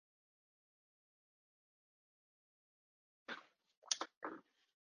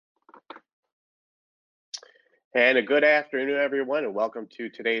And a good afternoon, everyone, and welcome to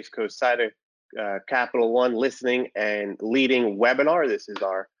today's CoSIDA Capital One Listening and Leading webinar. This is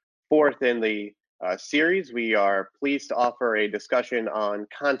our fourth in the series. We are pleased to offer a discussion on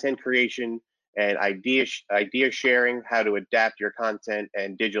content creation and idea sharing, how to adapt your content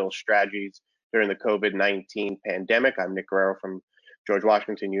and digital strategies during the COVID-19 pandemic. I'm Nick Guerriero from George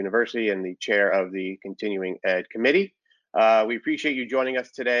Washington University and the chair of the Continuing Ed Committee. We appreciate you joining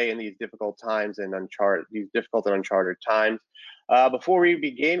us today in these difficult times and uncharted times. Before we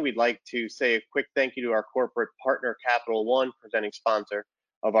begin, we'd like to say a quick thank you to our corporate partner, Capital One, presenting sponsor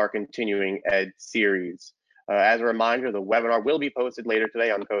of our Continuing Ed series. As a reminder, the webinar will be posted later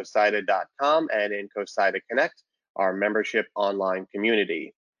today on CoSIDA.com and in CoSIDA Connect, our membership online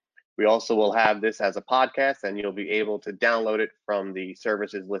community. We also will have this as a podcast, and you'll be able to download it from the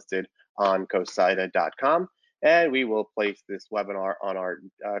services listed on CoSIDA.com. And we will place this webinar on our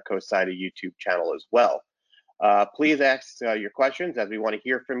CoSIDA YouTube channel as well. Please ask your questions as we want to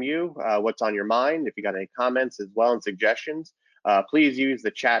hear from you, what's on your mind. If you got any comments as well and suggestions, please use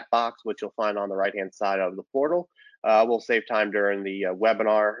the chat box, which you'll find on the right-hand side of the portal. We'll save time during the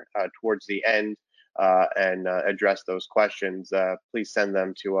webinar towards the end and address those questions. Please send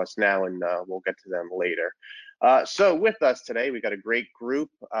them to us now and we'll get to them later. So with us today, we've got a great group,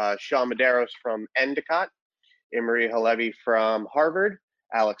 Shawn Medeiros from Endicott, Imry Halevi from Harvard,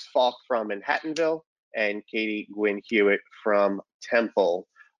 Alex Falk from Manhattanville, and Gwinn Hewitt from Temple.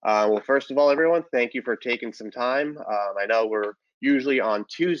 Well, first of all, everyone, thank you for taking some time. I know we're usually on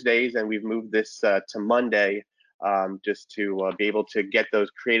Tuesdays, and we've moved this to Monday just to be able to get those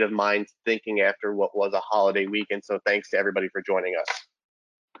creative minds thinking after what was a holiday weekend. So thanks to everybody for joining us.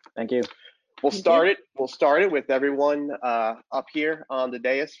 Thank you. We'll start it with everyone up here on the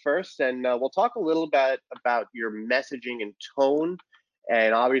dais first, and we'll talk a little bit about your messaging and tone.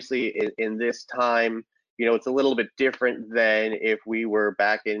 And obviously, in this time, it's a little bit different than if we were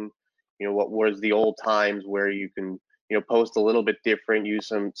back in, what was the old times where you can, post a little bit different,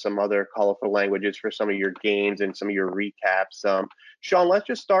 use some other colorful languages for some of your games and some of your recaps. Shawn, let's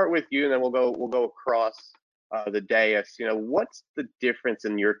just start with you, and then we'll go across the dais. What's the difference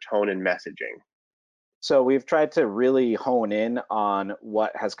in your tone and messaging? So we've tried to really hone in on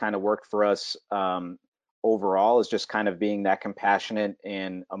what has kind of worked for us overall, is just kind of being that compassionate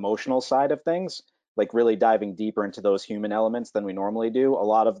and emotional side of things, like really diving deeper into those human elements than we normally do. A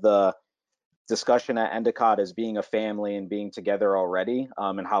lot of the discussion at Endicott is being a family and being together already,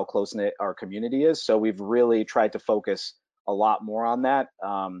 and how close-knit our community is. So we've really tried to focus a lot more on that.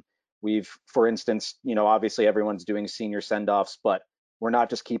 For instance, obviously everyone's doing senior send-offs, but we're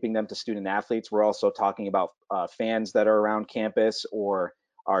not just keeping them to student athletes. We're also talking about fans that are around campus, or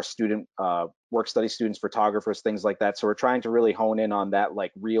our student work study students, photographers, things like that. So we're trying to really hone in on that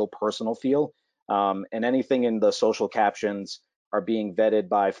like real personal feel. And anything in the social captions are being vetted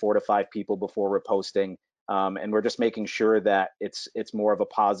by 4 to 5 people before we're posting. And we're just making sure that it's more of a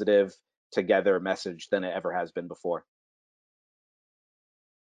positive together message than it ever has been before.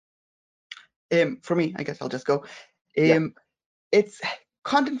 For me, I guess I'll just go.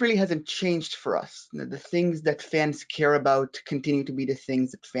 Content really hasn't changed for us. The things that fans care about continue to be the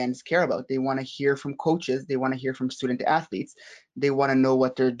things that fans care about. They want to hear from coaches. They want to hear from student athletes. They want to know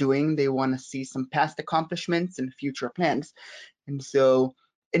what they're doing. They want to see some past accomplishments and future plans. And so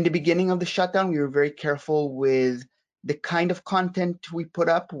in the beginning of the shutdown, we were very careful with the kind of content we put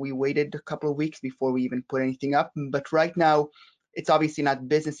up. We waited a couple of weeks before we even put anything up. But right now, it's obviously not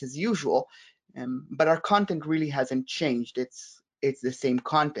business as usual. But our content really hasn't changed. It's the same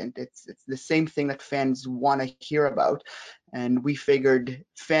content. It's the same thing that fans want to hear about. And we figured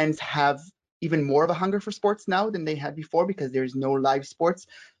fans have even more of a hunger for sports now than they had before, because there's no live sports.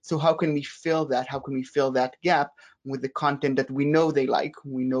 So how can we fill that? How can we fill that gap with the content that we know they like,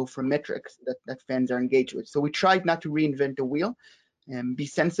 we know from metrics that fans are engaged with? So we tried not to reinvent the wheel, and be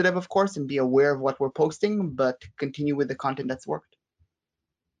sensitive, of course, and be aware of what we're posting, but continue with the content that's worked.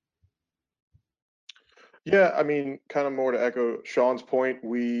 Yeah, I mean, kind of more to echo Shawn's point,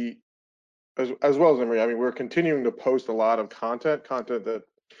 we, as well as Imry, I mean, we're continuing to post a lot of content that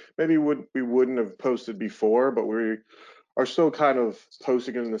maybe we wouldn't have posted before, but we are still kind of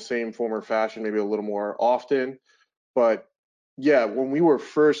posting in the same form or fashion, maybe a little more often. But yeah, when we were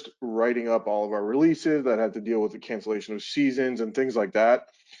first writing up all of our releases that had to deal with the cancellation of seasons and things like that,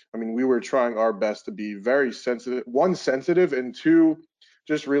 I mean, we were trying our best to be very sensitive, sensitive, and 2,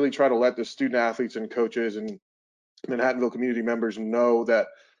 just really try to let the student athletes and coaches and Manhattanville community members know that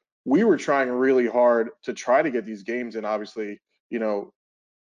we were trying really hard to try to get these games in. Obviously,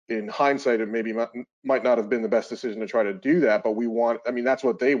 in hindsight, it maybe might not have been the best decision to try to do that, but I mean, that's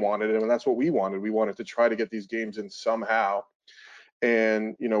what they wanted, and that's what we wanted. We wanted to try to get these games in somehow.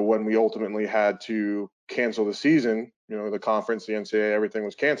 And, you know, when we ultimately had to cancel the season, you know, the conference, the NCAA, everything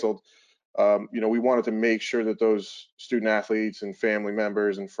was canceled. You know, we wanted to make sure that those student athletes and family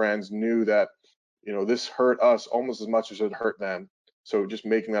members and friends knew that, you know, this hurt us almost as much as it hurt them. So just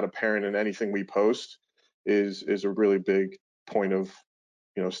making that apparent in anything we post is a really big point of,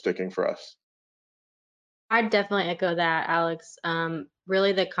 you know, sticking for us. I'd definitely echo that, Alex.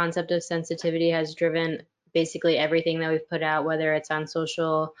 Really, the concept of sensitivity has driven basically everything that we've put out, whether it's on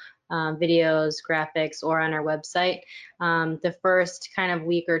social videos, graphics, or on our website. The first kind of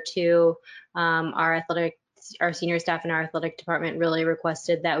week or two, our senior staff in our athletic department really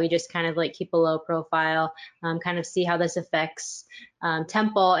requested that we just kind of like keep a low profile, kind of see how this affects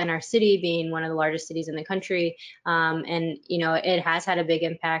Temple and our city being one of the largest cities in the country. And, you know, it has had a big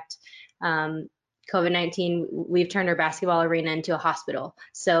impact. COVID-19, we've turned our basketball arena into a hospital.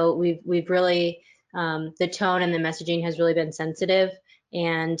 So we've really, the tone and the messaging has really been sensitive.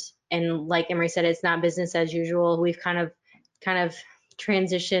 And like Imry said, it's not business as usual. We've kind of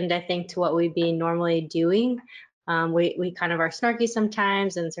transitioned, I think, to what we'd be normally doing. We kind of are snarky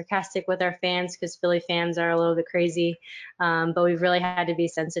sometimes and sarcastic with our fans because Philly fans are a little bit crazy, but we've really had to be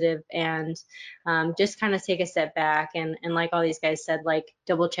sensitive and just kind of take a step back and like all these guys said, like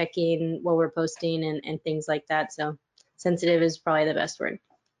double checking what we're posting and things like that. So sensitive is probably the best word.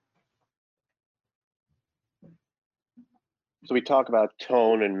 So we talk about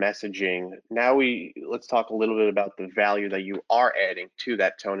tone and messaging. Now let's talk a little bit about the value that you are adding to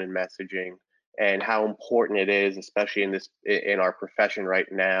that tone and messaging and how important it is, especially in our profession right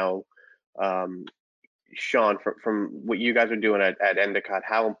now. Shawn, from what you guys are doing at Endicott,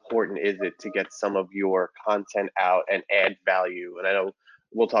 how important is it to get some of your content out and add value? And I know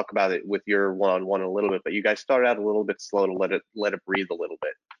we'll talk about it with your one-on-one a little bit, but you guys started out a little bit slow to let it breathe a little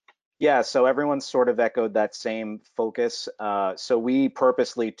bit. Yeah, so everyone sort of echoed that same focus. So we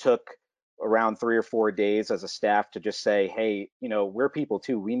purposely took around 3 or 4 days as a staff to just say, hey, you know, we're people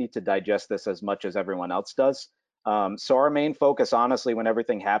too. We need to digest this as much as everyone else does. So our main focus, honestly, when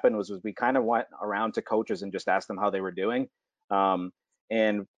everything happened was we kind of went around to coaches and just asked them how they were doing.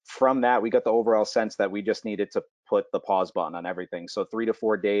 And from that, we got the overall sense that we just needed to put the pause button on everything. So 3 to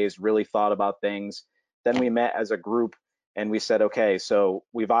 4 days, really thought about things. Then we met as a group and we said, okay, so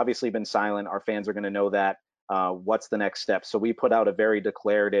we've obviously been silent. Our fans are going to know that. What's the next step? So we put out a very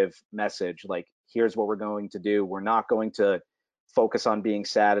declarative message, like, here's what we're going to do. We're not going to focus on being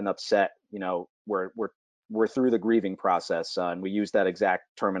sad and upset. You know, we're through the grieving process, and we use that exact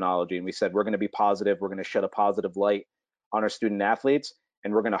terminology. And we said we're going to be positive. We're going to shed a positive light on our student athletes,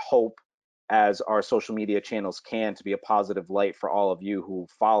 and we're going to hope, as our social media channels can, to be a positive light for all of you who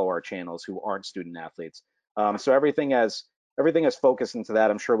follow our channels who aren't student athletes. So everything has focused into that.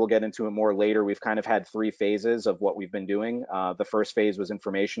 I'm sure we'll get into it more later. We've kind of had 3 phases of what we've been doing. The first phase was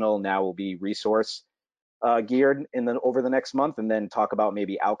informational. Now will be resource geared over the next month, and then talk about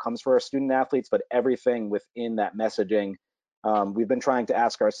maybe outcomes for our student athletes. But everything within that messaging, we've been trying to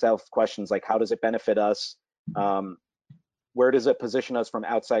ask ourselves questions like, how does it benefit us? Where does it position us from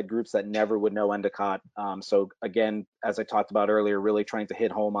outside groups that never would know Endicott? So again, as I talked about earlier, really trying to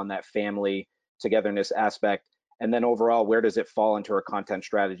hit home on that family togetherness aspect. And then overall, where does it fall into our content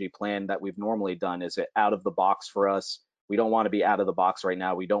strategy plan that we've normally done? Is it out of the box for us? We don't want to be out of the box right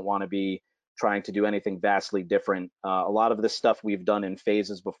now. We don't want to be trying to do anything vastly different. A lot of this stuff we've done in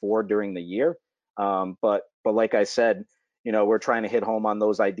phases before during the year. But like I said, you know, we're trying to hit home on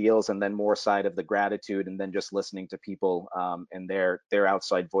those ideals, and then more side of the gratitude, and then just listening to people and their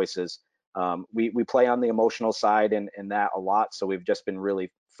outside voices. We play on the emotional side and that a lot. So we've just been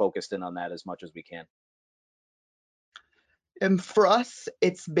really focused in on that as much as we can. For us,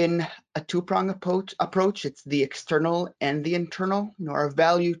 it's been a 2-pronged approach. It's the external and the internal. You know, our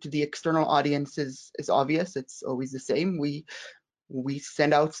value to the external audience is obvious. It's always the same. We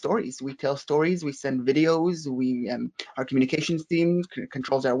send out stories. We tell stories. We send videos. Our communications team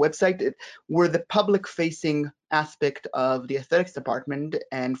controls our website. We're the public-facing aspect of the athletics department,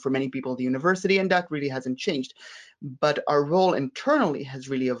 and for many people, the university, and that really hasn't changed. But our role internally has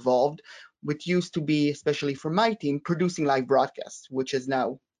really evolved, which used to be, especially for my team, producing live broadcasts, which is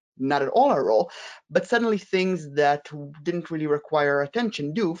now not at all our role, but suddenly things that didn't really require our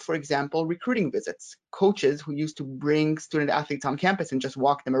attention do. For example, recruiting visits. Coaches who used to bring student athletes on campus and just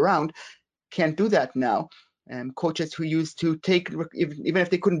walk them around can't do that now. Coaches who used to take, even if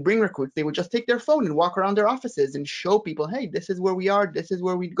they couldn't bring recruits, they would just take their phone and walk around their offices and show people, hey, this is where we are, this is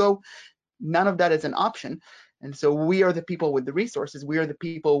where we'd go. None of that is an option. And so we are the people with the resources. We are the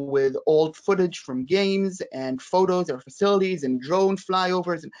people with old footage from games and photos of facilities and drone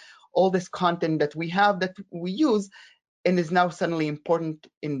flyovers and all this content that we have that we use and is now suddenly important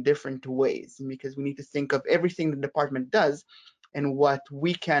in different ways, because we need to think of everything the department does and what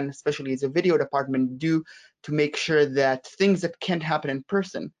we can, especially as a video department, do to make sure that things that can't happen in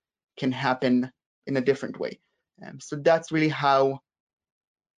person can happen in a different way. So that's really how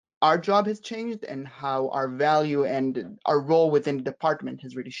our job has changed and how our value and our role within the department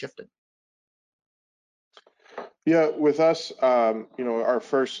has really shifted. Yeah, with us, our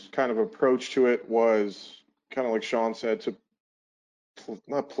first kind of approach to it was kind of like Shawn said, to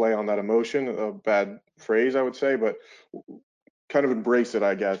not play on that emotion, a bad phrase, I would say, but kind of embrace it,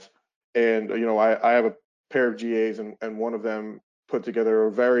 I guess. And, I have a pair of GAs, and one of them put together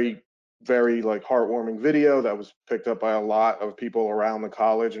a very, very like heartwarming video that was picked up by a lot of people around the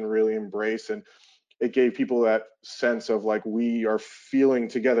college and really embraced. And it gave people that sense of like, we are feeling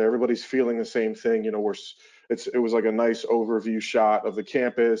together. Everybody's feeling the same thing. It was like a nice overview shot of the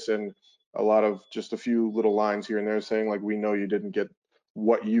campus and a lot of just a few little lines here and there saying like, we know you didn't get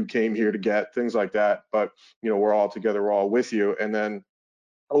what you came here to get, things like that. But, we're all together, we're all with you. And then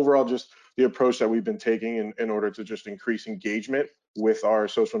overall, just the approach that we've been taking in order to just increase engagement with our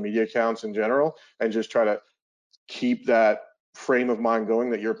social media accounts in general, and just try to keep that frame of mind going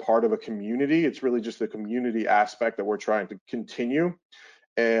that you're part of a community. It's really just the community aspect that we're trying to continue.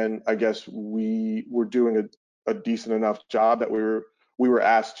 And I guess we were doing a decent enough job that we were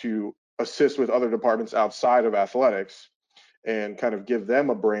asked to assist with other departments outside of athletics and kind of give them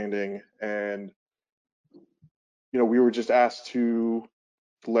a branding. And we were just asked to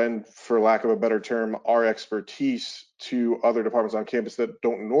lend, for lack of a better term, our expertise to other departments on campus that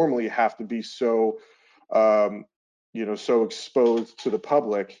don't normally have to be so so exposed to the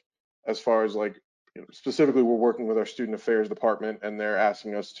public. As far as like, specifically, we're working with our student affairs department, and they're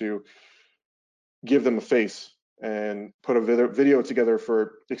asking us to give them a face and put a video together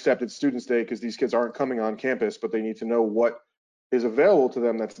for Accepted Students Day, because these kids aren't coming on campus, but they need to know what is available to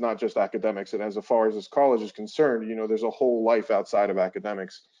them that's not just academics. And as far as this college is concerned, there's a whole life outside of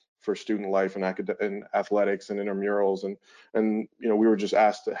academics for student life and athletics and intramurals, and we were just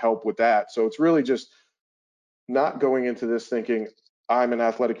asked to help with that. So it's really just not going into this thinking, I'm an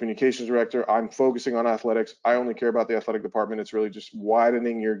athletic communications director, I'm focusing on athletics, I only care about the athletic department. It's really just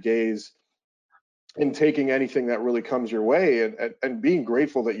widening your gaze and taking anything that really comes your way, and being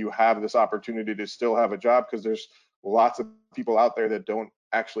grateful that you have this opportunity to still have a job, because there's lots of people out there that don't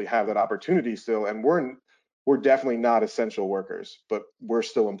actually have that opportunity still. And we're definitely not essential workers, but we're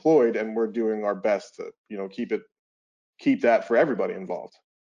still employed, and we're doing our best to keep that for everybody involved.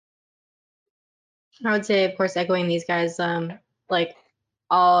 I would say, of course, echoing these guys, like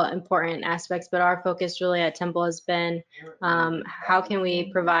all important aspects, but our focus really at Temple has been how can we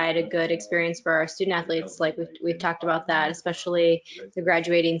provide a good experience for our student athletes. Like we've talked about that, especially the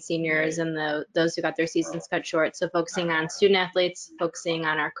graduating seniors and those who got their seasons cut short. So focusing on student athletes, focusing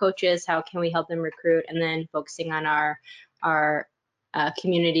on our coaches, how can we help them recruit, and then focusing on our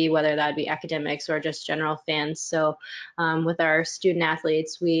community, whether that be academics or just general fans. So with our student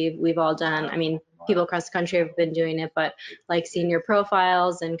athletes, we've all done, I mean, people across the country have been doing it, but like senior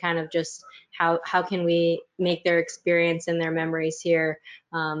profiles and kind of just how can we make their experience and their memories here,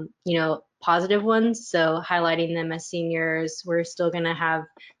 positive ones. So highlighting them as seniors. We're still going to have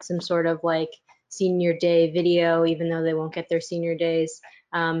some sort of like senior day video, even though they won't get their senior days.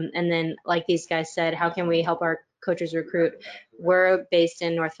 And then like these guys said, how can we help our coaches recruit? We're based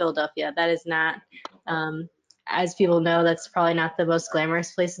in North Philadelphia. That is not, as people know, that's probably not the most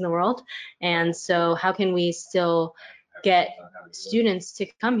glamorous place in the world. And so how can we still get students to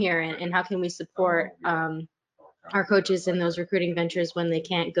come here, and how can we support our coaches in those recruiting ventures when they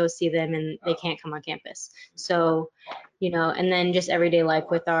can't go see them and they can't come on campus? So, and then just everyday life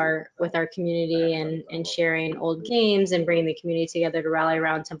with our community and sharing old games and bringing the community together to rally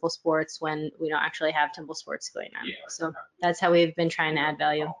around Temple sports when we don't actually have Temple sports going on. So that's how we've been trying to add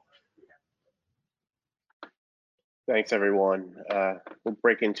value. Thanks, everyone. We'll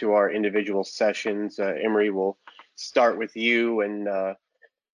break into our individual sessions. Imry, we'll start with you. And,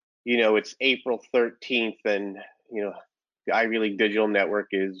 it's April 13th, and, the Ivy League Digital Network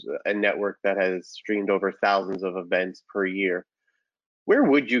is a network that has streamed over thousands of events per year. Where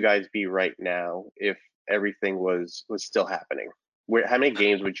would you guys be right now if everything was still happening? How many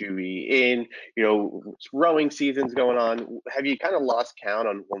games would you be in? Rowing season's going on. Have you kind of lost count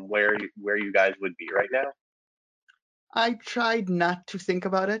on where you guys would be right now? I tried not to think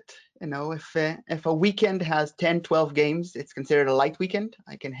about it. If a weekend has 10, 12 games, it's considered a light weekend.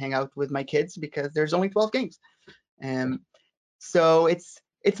 I can hang out with my kids because there's only 12 games. So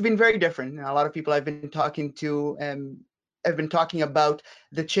it's been very different. And a lot of people I've been talking to have been talking about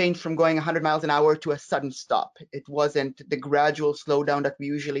the change from going 100 miles an hour to a sudden stop. It wasn't the gradual slowdown that we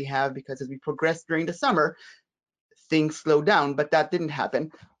usually have, because as we progressed during the summer, things slowed down, but that didn't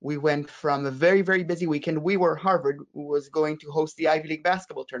happen. We went from a very, very busy weekend. Harvard was going to host the Ivy League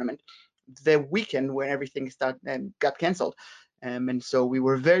basketball tournament the weekend when everything got canceled. And so we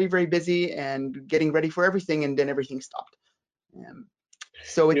were very, very busy and getting ready for everything, and then everything stopped.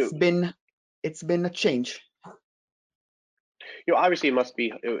 So it's been a change. Obviously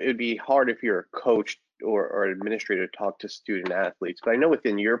it would be hard if you're a coach or an administrator to talk to student athletes, but I know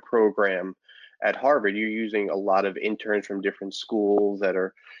within your program at Harvard, you're using a lot of interns from different schools that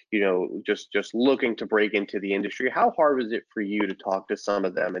are, just looking to break into the industry. How hard was it for you to talk to some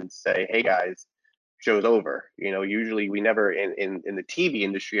of them and say, hey guys, show's over? Usually we never in the TV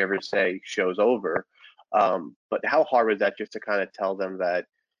industry ever say show's over. But how hard was that just to kind of tell them that,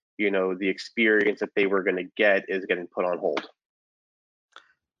 the experience that they were going to get is getting put on hold?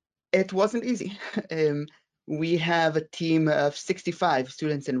 It wasn't easy. We have a team of 65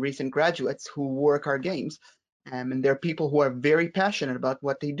 students and recent graduates who work our games. And they're people who are very passionate about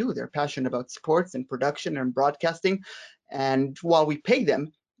what they do. They're passionate about sports and production and broadcasting. And while we pay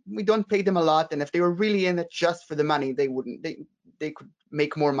them, we don't pay them a lot. And if they were really in it just for the money, they wouldn't. They could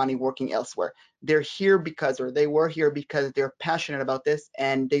make more money working elsewhere. They're here they were here because they're passionate about this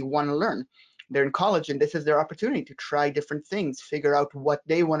and they want to learn. They're in college, and this is their opportunity to try different things, figure out what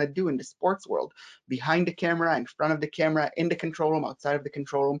they want to do in the sports world, behind the camera, in front of the camera, in the control room, outside of the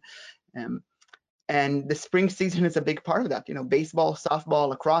control room. And the spring season is a big part of that. Baseball, softball,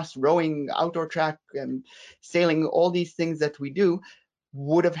 lacrosse, rowing, outdoor track, sailing, all these things that we do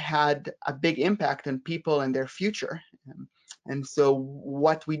would have had a big impact on people and their future. And so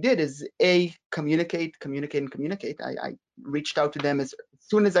what we did is communicate. I reached out to them as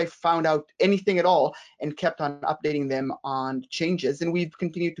soon as I found out anything at all, and kept on updating them on changes. And we've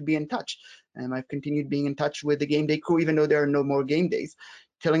continued to be in touch. I've continued being in touch with the game day crew, even though there are no more game days,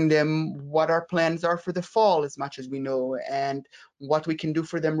 telling them what our plans are for the fall as much as we know, and what we can do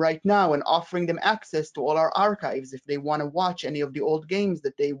for them right now, and offering them access to all our archives. If they want to watch any of the old games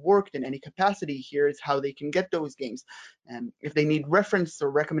that they worked in any capacity, here's how they can get those games. And if they need reference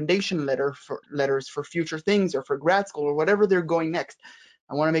or recommendation letters for future things or for grad school or whatever they're going next,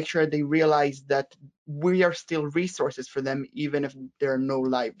 I want to make sure they realize that we are still resources for them, even if there are no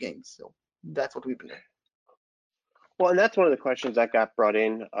live games. So that's what we've been doing. Well, and that's one of the questions that got brought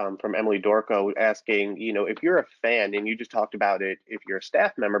in from Emily Dorco, asking, if you're a fan, and you just talked about it, if you're a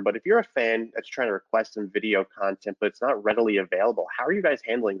staff member, but if you're a fan that's trying to request some video content, but it's not readily available, how are you guys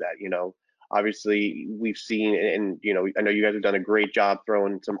handling that? Obviously we've seen, and I know you guys have done a great job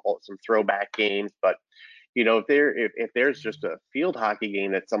throwing some throwback games, but if there's just a field hockey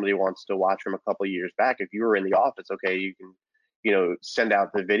game that somebody wants to watch from a couple of years back, if you were in the office, okay, you can send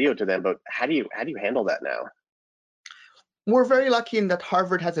out the video to them, but how do you handle that now? We're very lucky in that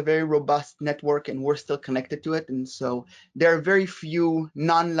Harvard has a very robust network, and we're still connected to it. And so there are very few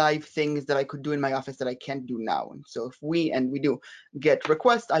non-live things that I could do in my office that I can't do now. And so if we do get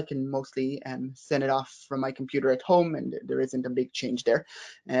requests, I can mostly send it off from my computer at home, and there isn't a big change there.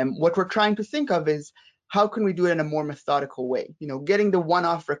 What we're trying to think of is, how can we do it in a more methodical way? Getting the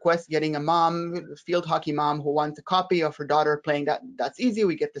one-off request, getting a field hockey mom who wants a copy of her daughter playing that's easy.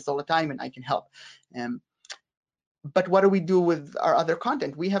 We get this all the time, and I can help. But what do we do with our other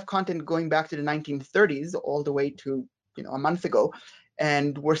content? We have content going back to the 1930s all the way to a month ago,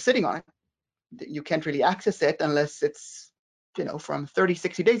 and we're sitting on it. You can't really access it unless it's from 30,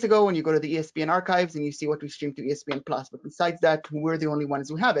 60 days ago, and you go to the ESPN archives and you see what we streamed to ESPN Plus. But besides that, we're the only ones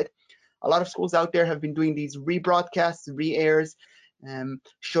who have it. A lot of schools out there have been doing these rebroadcasts, re-airs,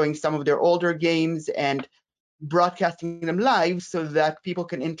 showing some of their older games and broadcasting them live so that people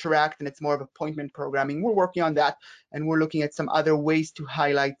can interact, and it's more of appointment programming. We're working on that, and we're looking at some other ways to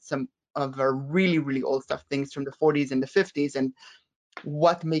highlight some of our really, really old stuff, things from the 40s and the 50s, and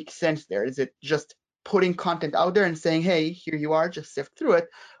what makes sense there. Is it just putting content out there and saying, hey, here you are, just sift through it,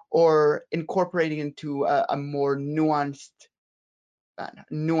 or incorporating into a more nuanced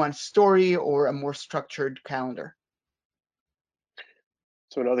story or a more structured calendar?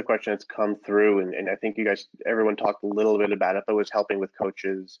 So another question that's come through, and I think everyone talked a little bit about it, but was helping with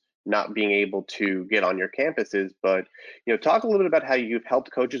coaches not being able to get on your campuses. But talk a little bit about how you've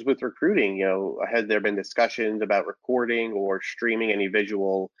helped coaches with recruiting. Has there been discussions about recording or streaming any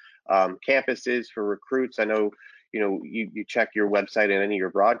visual campuses for recruits? I know you check your website and any of your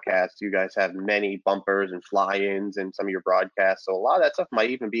broadcasts. You guys have many bumpers and fly-ins and some of your broadcasts. So a lot of that stuff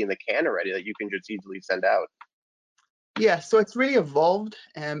might even be in the can already that you can just easily send out. Yeah, so it's really evolved.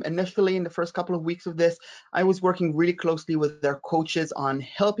 Initially, in the first couple of weeks of this, I was working really closely with their coaches on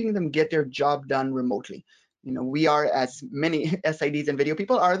helping them get their job done remotely. You know, we are, as many SIDs and video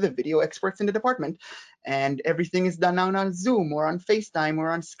people, are the video experts in the department, and everything is done now on Zoom or on FaceTime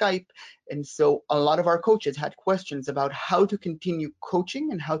or on Skype. And so a lot of our coaches had questions about how to continue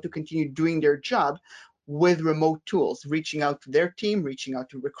coaching and how to continue doing their job with remote tools, reaching out to their team, reaching out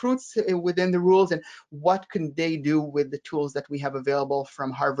to recruits within the rules, and what can they do with the tools that we have available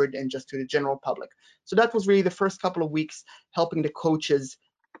from Harvard and just to the general public. So that was really the first couple of weeks, helping the coaches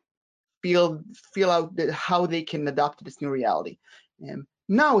feel out how they can adapt this new reality.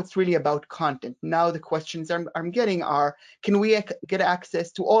 Now it's really about content. Now the questions I'm getting are, can we get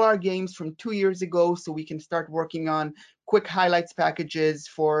access to all our games from 2 years ago so we can start working on quick highlights packages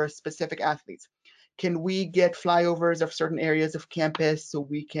for specific athletes? Can we get flyovers of certain areas of campus so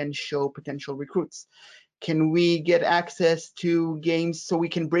we can show potential recruits? Can we get access to games so we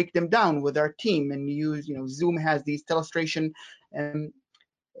can break them down with our team and use, Zoom has these telestration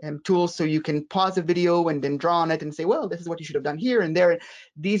tools so you can pause a video and then draw on it and say, well, this is what you should have done here and there.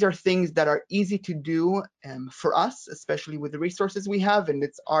 These are things that are easy to do for us, especially with the resources we have, and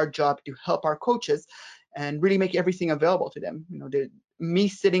it's our job to help our coaches and really make everything available to them. Me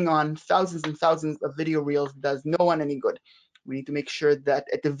sitting on thousands and thousands of video reels does no one any good. We need to make sure that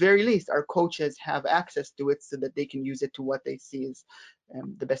at the very least our coaches have access to it so that they can use it to what they see is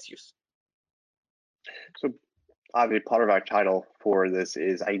the best use. So obviously part of our title for this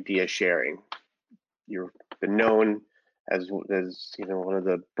is idea sharing. You've been known as one of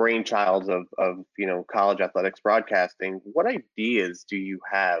the brainchilds of college athletics broadcasting. What ideas do you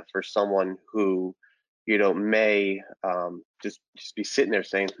have for someone who may just be sitting there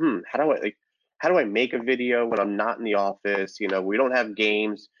saying, how do I make a video when I'm not in the office? We don't have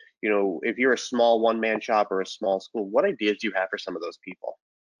games. If you're a small one-man shop or a small school, what ideas do you have for some of those people?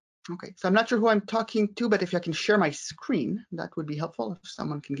 Okay, so I'm not sure who I'm talking to, but if I can share my screen, that would be helpful. If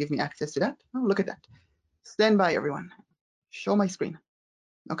someone can give me access to that. Oh, look at that. Stand by, everyone. Show my screen.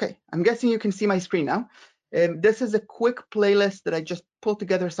 Okay, I'm guessing you can see my screen now. This is a quick playlist that I just pulled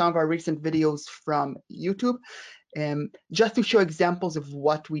together some of our recent videos from YouTube, just to show examples of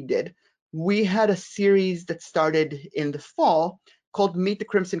what we did. We had a series that started in the fall called Meet the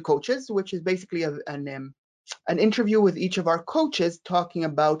Crimson Coaches, which is basically an interview with each of our coaches talking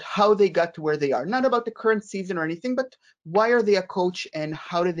about how they got to where they are, not about the current season or anything, but why are they a coach and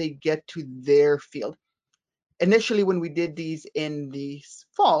how did they get to their field. Initially, when we did these in the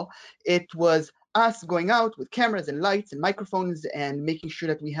fall, it was us going out with cameras and lights and microphones and making sure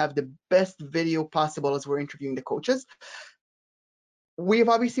that we have the best video possible as we're interviewing the coaches. We have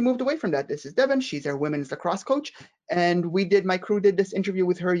obviously moved away from that. This is Devin, she's our women's lacrosse coach, and my crew did this interview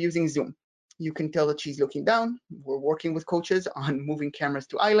with her using Zoom. You can tell that she's looking down. We're working with coaches on moving cameras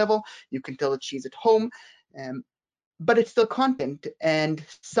to eye level. You can tell that she's at home, but it's still content, and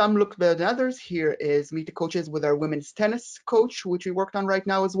some look better than others. Here is Meet the Coaches with our women's tennis coach, which we worked on right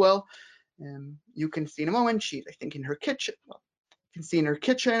now as well. You can see in a moment, she's, I think, in her kitchen. Well, you can see in her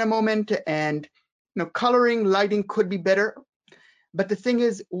kitchen in a moment, and coloring, lighting could be better. But the thing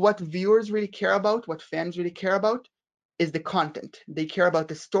is, what viewers really care about, what fans really care about, is the content. They care about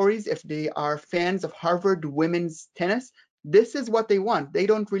the stories. If they are fans of Harvard women's tennis, this is what they want. They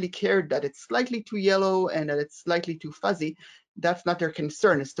don't really care that it's slightly too yellow and that it's slightly too fuzzy. That's not their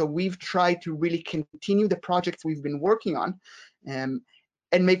concern. So we've tried to really continue the projects we've been working on and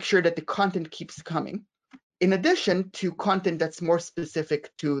make sure that the content keeps coming. In addition to content that's more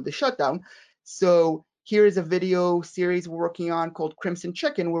specific to the shutdown. So here is a video series we're working on called Crimson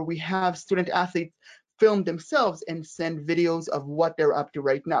Check-In, where we have student athletes film themselves and send videos of what they're up to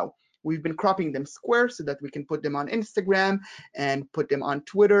right now. We've been cropping them square so that we can put them on Instagram and put them on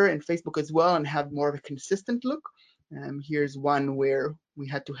Twitter and Facebook as well and have more of a consistent look. Here's one where we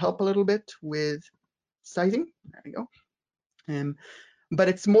had to help a little bit with sizing. There we go. But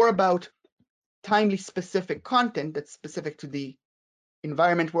it's more about timely specific content that's specific to the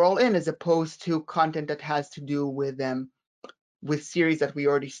environment we're all in, as opposed to content that has to do with series that we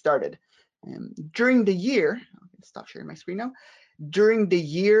already started. During the year, I'm gonna stop sharing my screen now. During the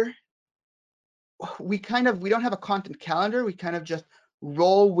year, we don't have a content calendar. We kind of just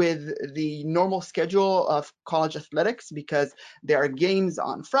roll with the normal schedule of college athletics because there are games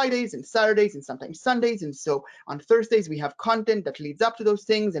on Fridays and Saturdays and sometimes Sundays. And so on Thursdays, we have content that leads up to those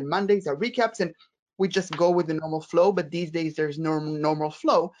things, and Mondays are recaps, and we just go with the normal flow. But these days there's no normal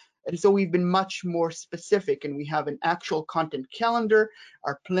flow. And so we've been much more specific, and we have an actual content calendar,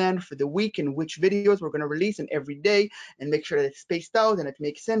 our plan for the week and which videos we're going to release and every day, and make sure that it's spaced out and it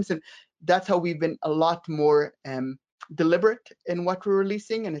makes sense. And that's how we've been a lot more deliberate in what we're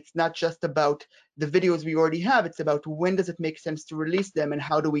releasing, and it's not just about the videos we already have. It's about when does it make sense to release them, and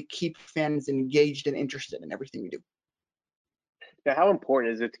how do we keep fans engaged and interested in everything we do. Now, how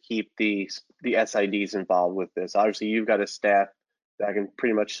important is it to keep the SIDs involved with this? Obviously, you've got a staff that can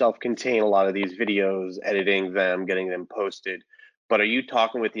pretty much self-contain a lot of these videos, editing them, getting them posted. But are you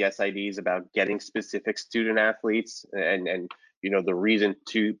talking with the SIDs about getting specific student athletes and the reason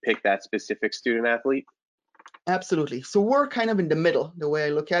to pick that specific student athlete? Absolutely. So we're kind of in the middle, the way I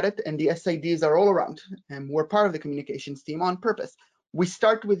look at it, and the SIDs are all around, and we're part of the communications team on purpose. We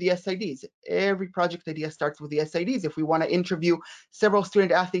start with the SIDs. Every project idea starts with the SIDs. If we want to interview several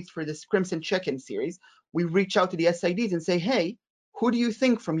student athletes for this Crimson Check-in series, we reach out to the SIDs and say, hey, who do you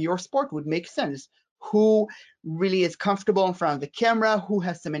think from your sport would make sense? Who really is comfortable in front of the camera? Who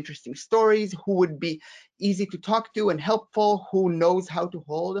has some interesting stories? Who would be easy to talk to and helpful? Who knows how to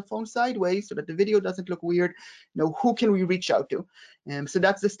hold the phone sideways so that the video doesn't look weird? Who can we reach out to? So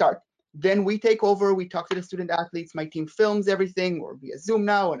that's the start. Then we take over, we talk to the student athletes, my team films everything, or via Zoom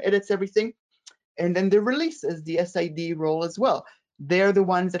now, and edits everything. And then the release is the SID role as well. They're the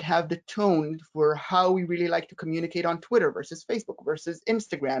ones that have the tone for how we really like to communicate on Twitter versus Facebook versus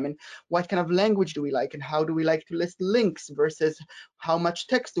Instagram, and what kind of language do we like, and how do we like to list links versus how much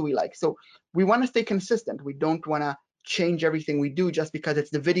text do we like. So we want to stay consistent. We don't want to change everything we do just because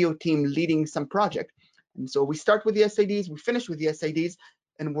it's the video team leading some project. And so we start with the SIDs, we finish with the SIDs,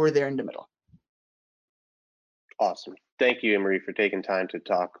 and we're there in the middle. Awesome. Thank you, Imry, for taking time to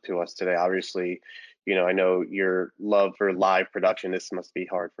talk to us today. Obviously, I know your love for live production. This must be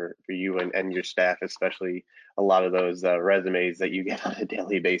hard for you and your staff, especially a lot of those resumes that you get on a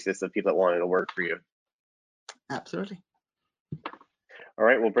daily basis of people that wanted to work for you. Absolutely. All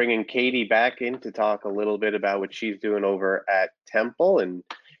right, we'll bring in Katie back in to talk a little bit about what she's doing over at Temple. And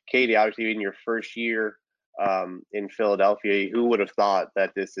Katie, obviously in your first year in Philadelphia, who would have thought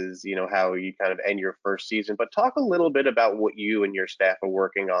that this is, how you kind of end your first season? But talk a little bit about what you and your staff are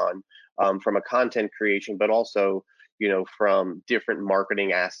working on from a content creation, but also, from different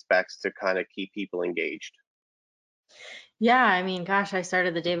marketing aspects to kind of keep people engaged. Yeah, I mean, gosh, I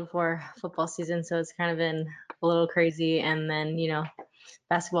started the day before football season, so it's kind of been a little crazy. And then,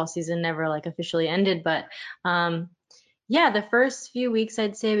 basketball season never like officially ended, but yeah, the first few weeks,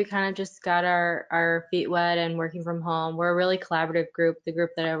 I'd say we kind of just got our feet wet and working from home. We're a really collaborative group. The group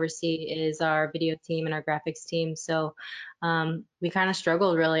that I oversee is our video team and our graphics team. So we kind of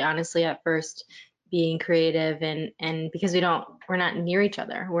struggled really honestly at first being creative and because we're not near each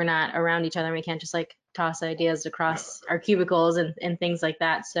other. We're not around each other. And we can't just like toss ideas across our cubicles and things like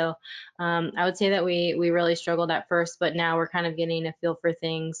that. So I would say that we really struggled at first, but now we're kind of getting a feel for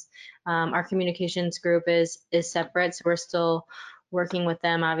things. Our communications group is separate, so we're still working with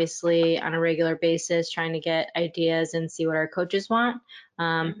them obviously on a regular basis, trying to get ideas and see what our coaches want.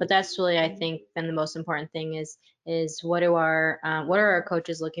 But that's really, I think, been the most important thing is what are our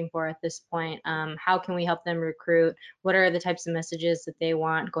coaches looking for at this point? How can we help them recruit? What are the types of messages that they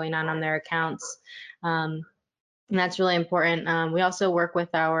want going on their accounts? And that's really important. We also work with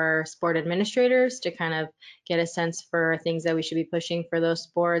our sport administrators to kind of get a sense for things that we should be pushing for those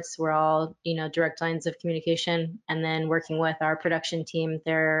sports. We're all, direct lines of communication, and then working with our production team,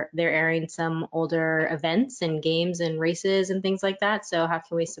 they're airing some older events and games and races and things like that. So how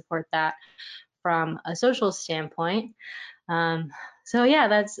can we support that from a social standpoint? So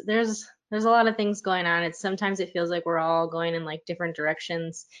yeah, there's a lot of things going on. Sometimes it feels like we're all going in like different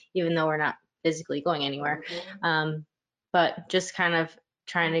directions, even though we're not physically going anywhere. But just kind of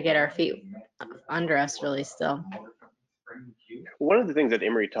trying to get our feet under us really still. One of the things that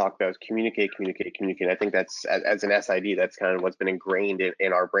Imry talked about is communicate. I think that's, as an SID, that's kind of what's been ingrained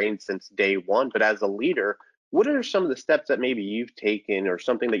in our brains since day one. But as a leader, what are some of the steps that maybe you've taken or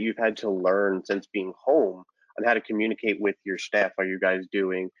something that you've had to learn since being home on how to communicate with your staff? Are you guys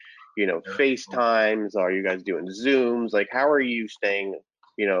doing, FaceTimes? Are you guys doing Zooms? Like, how are you staying,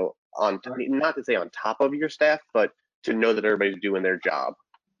 not to say on top of your staff, but to know that everybody's doing their job?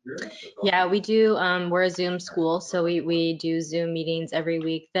 Yeah, we do. We're a Zoom school, so we do Zoom meetings every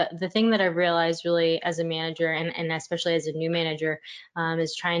week. The thing that I've realized really as a manager and especially as a new manager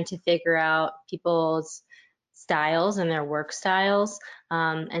is trying to figure out people's styles and their work styles.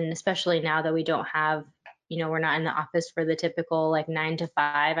 And especially now that we don't have, we're not in the office for the typical like 9 to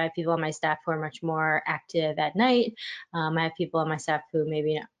 5. I have people on my staff who are much more active at night. I have people on my staff who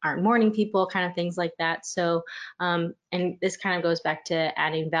maybe aren't morning people, kind of things like that. So, and this kind of goes back to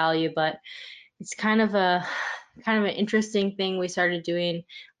adding value, but it's kind of an interesting thing. We started doing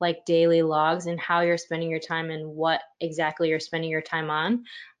like daily logs and how you're spending your time and what exactly you're spending your time on.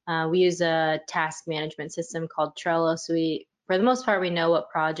 We use a task management system called Trello. So for the most part, we know what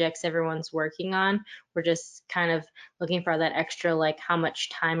projects everyone's working on. We're just kind of looking for that extra, like, how much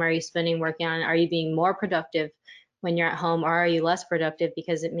time are you spending working on? Are you being more productive when you're at home, or are you less productive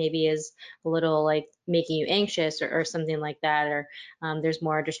because it maybe is a little like making you anxious or something like that, or there's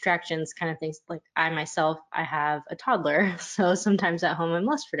more distractions, kind of things. Like I myself, I have a toddler, so sometimes at home I'm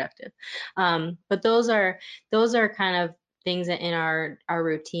less productive. But those are kind of things that in our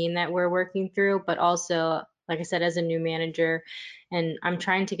routine that we're working through, but also, like I said, as a new manager, and I'm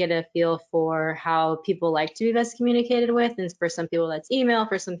trying to get a feel for how people like to be best communicated with. And for some people that's email,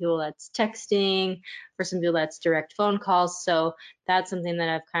 for some people that's texting, for some people that's direct phone calls. So that's something that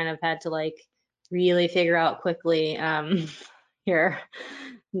I've kind of had to like really figure out quickly here,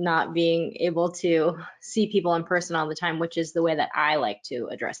 not being able to see people in person all the time, which is the way that I like to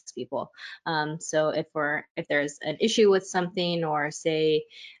address people. So if there's an issue with something, or say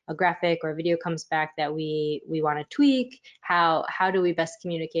a graphic or a video comes back that we want to tweak, how do we best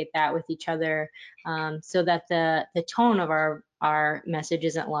communicate that with each other, so that the tone of our message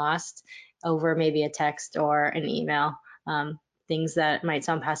isn't lost over maybe a text or an email, things that might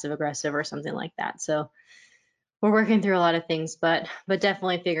sound passive aggressive or something like that. So we're working through a lot of things, but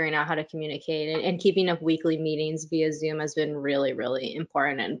definitely figuring out how to communicate, and keeping up weekly meetings via Zoom has been really, really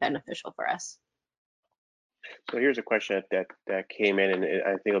important and beneficial for us. So here's a question that came in, and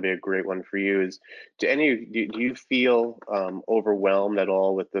I think it'll be a great one for you. Is do you feel overwhelmed at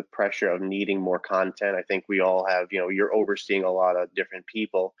all with the pressure of needing more content? I think we all have. You're overseeing a lot of different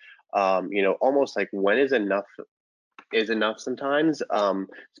people. Almost like, when is enough sometimes,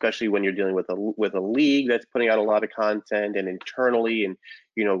 especially when you're dealing with a league that's putting out a lot of content, and internally, and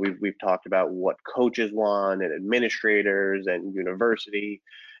we've talked about what coaches want, and administrators, and university.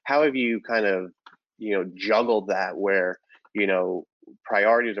 How have you kind of juggled that, where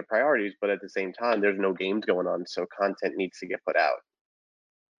priorities are priorities, but at the same time there's no games going on, so content needs to get put out?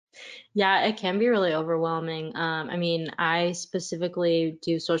 Yeah, it can be really overwhelming. I mean, I specifically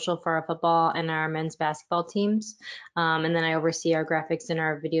do social for our football and our men's basketball teams. And then I oversee our graphics and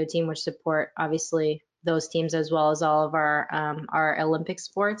our video team, which support obviously those teams, as well as all of our Olympic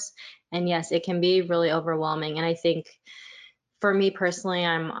sports. And yes, it can be really overwhelming. And I think for me personally,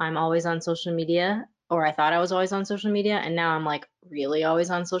 I'm always on social media, or I thought I was always on social media, and now I'm like really always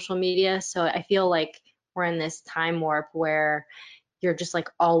on social media. So I feel like we're in this time warp where you're just like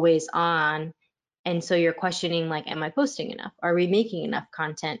always on, and so you're questioning, like, am I posting enough, are we making enough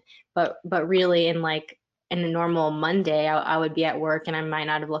content? But really, in a normal Monday, I would be at work and I might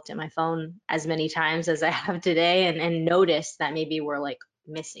not have looked at my phone as many times as I have today, and noticed that maybe we're like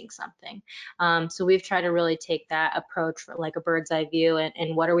missing something. So we've tried to really take that approach for like a bird's eye view,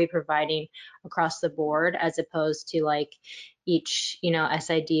 and what are we providing across the board, as opposed to like each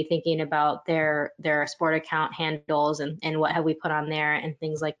SID thinking about their sport account handles and what have we put on there and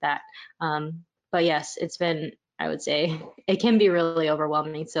things like that. But yes, it's been, I would say, it can be really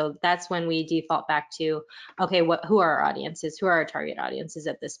overwhelming. So that's when we default back to, okay, who are our audiences? Who are our target audiences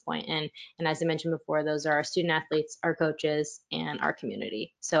at this point? And as I mentioned before, those are our student athletes, our coaches, and our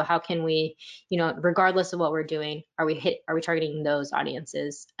community. So how can we, regardless of what we're doing, are we targeting those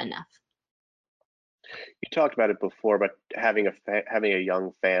audiences enough? You talked about it before, but having a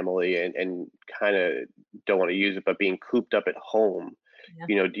young family, and kind of don't want to use it, but being cooped up at home.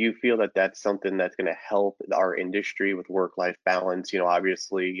 Yeah. Do you feel that that's something that's going to help our industry with work-life balance?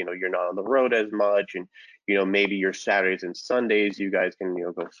 Obviously, you're not on the road as much, and maybe your Saturdays and Sundays you guys can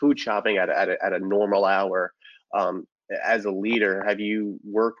go food shopping at a normal hour. As a leader, have you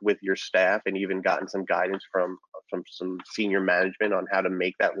worked with your staff and even gotten some guidance from some senior management on how to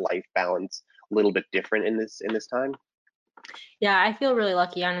make that life balance a little bit different in this time? Yeah, I feel really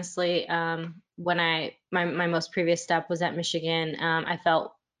lucky, honestly. When my most previous step was at Michigan, I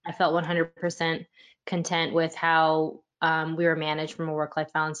felt 100% content with how we were managed from a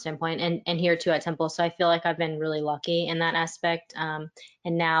work-life balance standpoint, and here too at Temple. So I feel like I've been really lucky in that aspect. And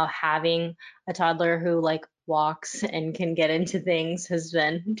now having a toddler who like walks and can get into things has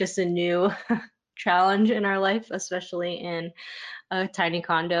been just a new challenge in our life, especially in a tiny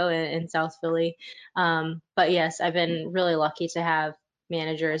condo in South Philly. But yes, I've been really lucky to have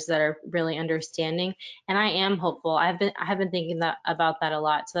managers that are really understanding, and I am hopeful. I have been thinking about that a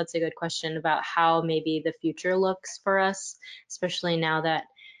lot. So that's a good question about how maybe the future looks for us, especially now that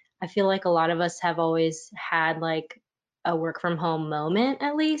I feel like a lot of us have always had like a work from home moment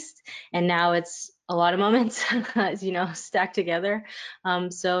at least, and now it's a lot of moments, stacked together.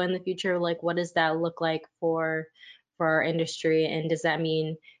 So in the future, like, what does that look like for our industry? And does that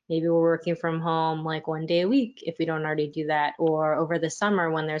mean maybe we're working from home like 1 day a week if we don't already do that? Or over the summer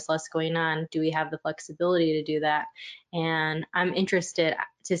when there's less going on, do we have the flexibility to do that? And I'm interested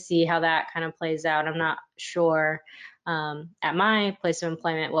to see how that kind of plays out. I'm not sure at my place of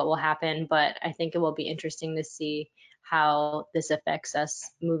employment what will happen, but I think it will be interesting to see how this affects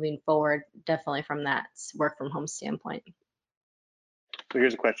us moving forward, definitely from that work from home standpoint. So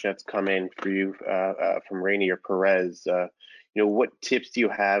here's a question that's come in for you from Rainier Perez. What tips do you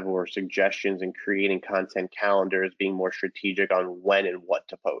have or suggestions in creating content calendars, being more strategic on when and what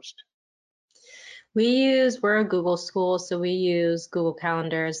to post? We're a Google school, so we use Google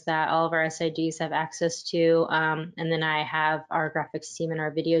Calendars that all of our SIDs have access to. And then I have our graphics team and our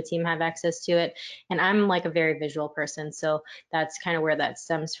video team have access to it. And I'm like a very visual person, so that's kind of where that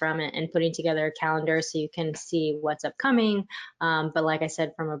stems from, and putting together a calendar so you can see what's upcoming. But like I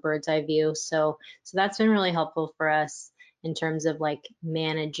said, from a bird's eye view. So that's been really helpful for us in terms of like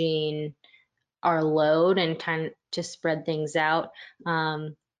managing our load and kind of just spread things out.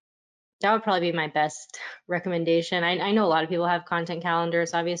 That would probably be my best recommendation. I know a lot of people have content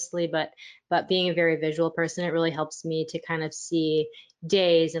calendars, obviously, but being a very visual person, it really helps me to kind of see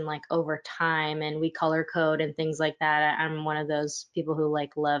days and like over time, and we color code and things like that. I'm one of those people who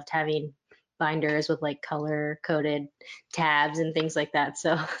like loved having binders with like color coded tabs and things like that.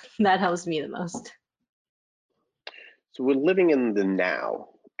 So that helps me the most. So we're living in the now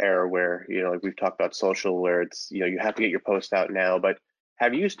era where, like we've talked about social, where it's, you have to get your post out now, but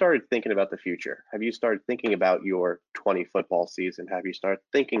have you started thinking about the future? Have you started thinking about your 20 football season? Have you started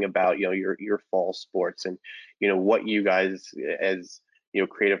thinking about, your fall sports and, what you guys as,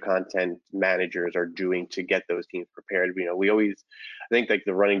 creative content managers are doing to get those teams prepared? I think like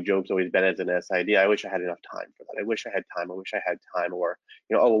the running joke's always been as an SID, I wish I had enough time for that. I wish I had time. I wish I had time. Or,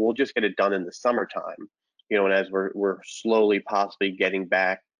 oh, well, we'll just get it done in the summertime. And as we're slowly possibly getting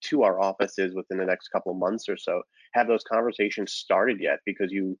back to our offices within the next couple of months or so, have those conversations started yet?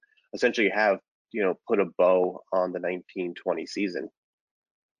 Because you essentially have, put a bow on the 1920 season.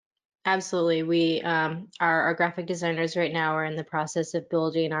 Absolutely. We our graphic designers right now are in the process of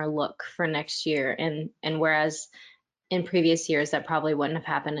building our look for next year, and whereas in previous years that probably wouldn't have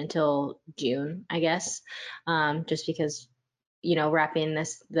happened until June, I guess, just because wrapping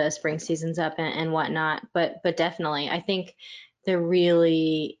the spring seasons up and whatnot. But definitely, I think the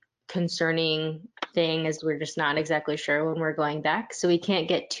really concerning thing is we're just not exactly sure when we're going back. So we can't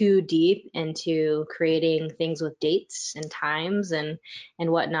get too deep into creating things with dates and times and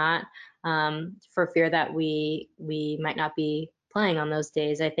whatnot, for fear that we might not be playing on those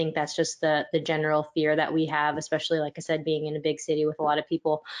days. I think that's just the general fear that we have, especially like I said, being in a big city with a lot of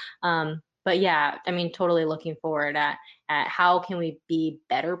people. But yeah, I mean, totally looking forward at how can we be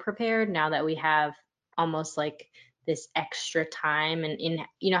better prepared now that we have almost like this extra time, and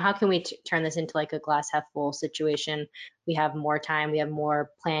how can we turn this into like a glass half full situation? We have more time, we have more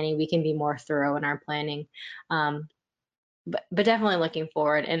planning, we can be more thorough in our planning. But definitely looking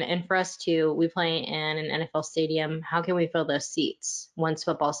forward, and for us too, we play in an NFL stadium. How can we fill those seats once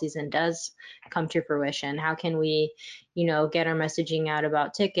football season does come to fruition? How can we, get our messaging out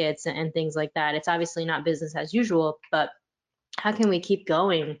about tickets and things like that? It's obviously not business as usual, but how can we keep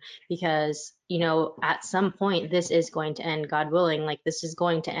going? Because, at some point this is going to end, God willing, like this is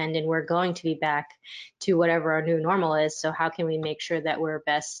going to end and we're going to be back to whatever our new normal is. So how can we make sure that we're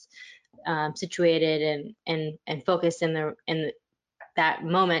best situated and focused in that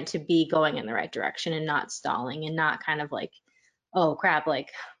moment to be going in the right direction and not stalling and not kind of like, oh crap, like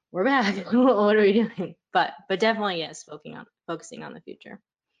we're back. What are we doing? But definitely, yes, focusing on the future.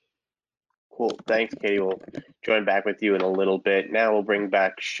 Cool. Thanks, Katie. We'll join back with you in a little bit. Now we'll bring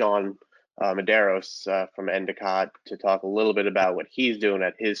back Shawn Medeiros from Endicott to talk a little bit about what he's doing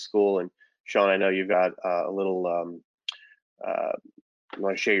at his school. And Shawn, I know you've got a little, you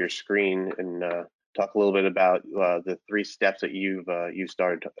want to share your screen and talk a little bit about the 3 steps that you've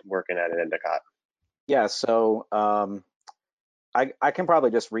started working at Endicott. Yeah, so I can probably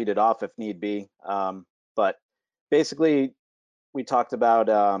just read it off if need be. But basically, we talked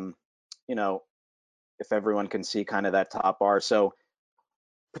about, if everyone can see kind of that top bar. So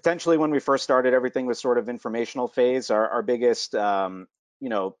potentially when we first started, everything was sort of informational phase. Our biggest,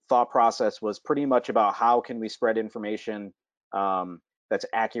 thought process was pretty much about how can we spread information that's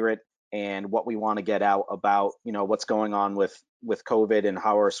accurate and what we want to get out about, what's going on with COVID and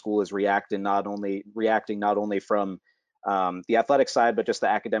how our school is reacting not only from the athletic side, but just the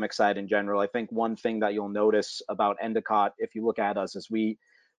academic side in general. I think one thing that you'll notice about Endicott, if you look at us, is we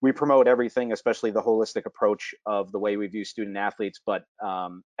we promote everything, especially the holistic approach of the way we view student athletes, but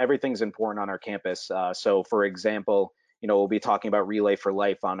everything's important on our campus. So for example, we'll be talking about Relay for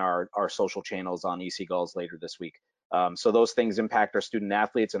Life on our social channels on EC Gulls later this week. So those things impact our student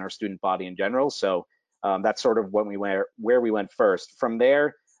athletes and our student body in general. So that's sort of where we went first. From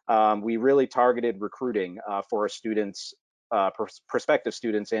there, we really targeted recruiting for our students, prospective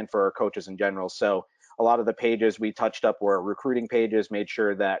students, and for our coaches in general. So a lot of the pages we touched up were recruiting pages, made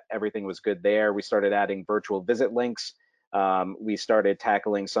sure that everything was good there. We started adding virtual visit links. We started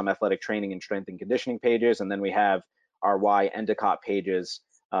tackling some athletic training and strength and conditioning pages. And then we have our Y Endicott pages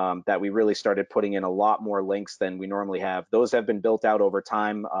that we really started putting in a lot more links than we normally have. Those have been built out over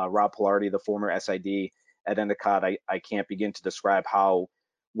time. Rob Pilardi, the former SID at Endicott, I can't begin to describe how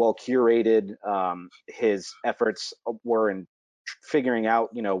well curated his efforts were in figuring out,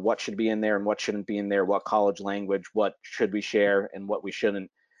 what should be in there and what shouldn't be in there, what college language, what should we share and what we shouldn't.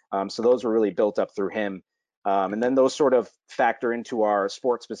 So those were really built up through him. And then those sort of factor into our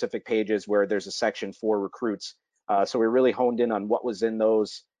sport specific pages where there's a section for recruits. So we really honed in on what was in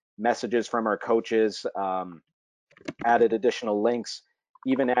those messages from our coaches, added additional links,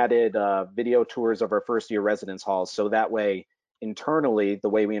 even added video tours of our first year residence halls. So that way, internally, the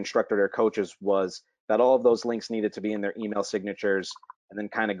way we instructed our coaches was that all of those links needed to be in their email signatures and then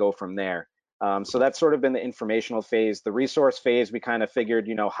kind of go from there. So that's sort of been the informational phase. The resource phase, we kind of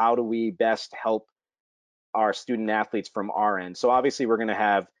figured, how do we best help our student athletes from our end? So obviously we're going to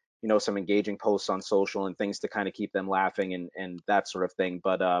have, some engaging posts on social and things to kind of keep them laughing and that sort of thing.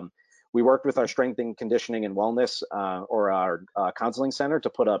 But we worked with our strength and conditioning and wellness or our counseling center to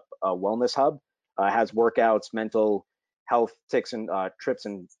put up a wellness hub. It has workouts, mental health tips and trips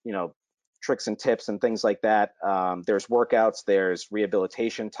and, tricks and tips and things like that. There's workouts, there's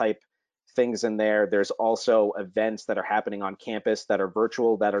rehabilitation type things in there. There's also events that are happening on campus that are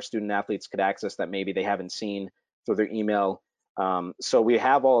virtual that our student athletes could access that maybe they haven't seen through their email. So we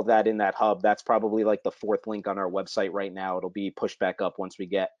have all of that in that hub. That's probably like the fourth link on our website right now. It'll be pushed back up once we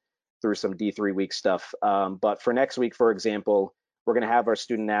get through some D3 week stuff. But for next week, for example, we're going to have our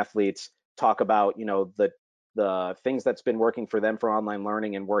student athletes talk about, the things that's been working for them for online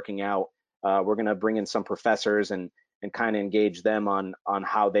learning and working out. We're going to bring in some professors and kind of engage them on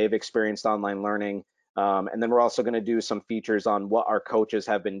how they've experienced online learning. And then we're also going to do some features on what our coaches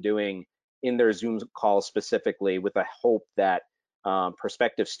have been doing in their Zoom calls specifically, with a hope that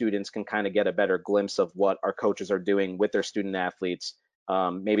prospective students can kind of get a better glimpse of what our coaches are doing with their student athletes,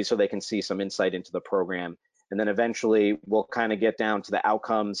 maybe so they can see some insight into the program. And then eventually we'll kind of get down to the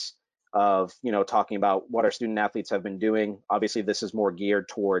outcomes of, talking about what our student athletes have been doing. Obviously, this is more geared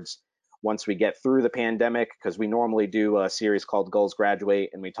towards once we get through the pandemic, because we normally do a series called Goals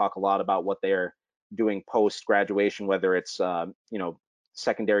Graduate, and we talk a lot about what they're doing post-graduation, whether it's,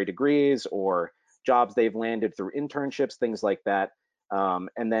 secondary degrees or jobs they've landed through internships, things like that.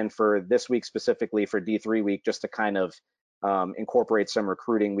 And then for this week specifically, for D3 week, just to kind of incorporate some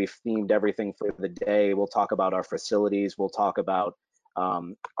recruiting, we've themed everything for the day. We'll talk about our facilities. We'll talk about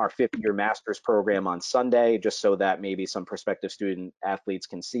our fifth-year master's program on Sunday, just so that maybe some prospective student athletes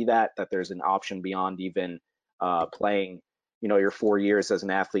can see that there's an option beyond even playing, your 4 years as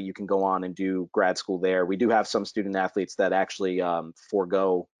an athlete. You can go on and do grad school there. We do have some student athletes that actually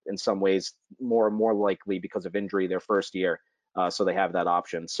forego, in some ways, more likely because of injury, their first year, so they have that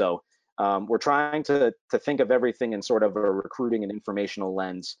option. So we're trying to think of everything in sort of a recruiting and informational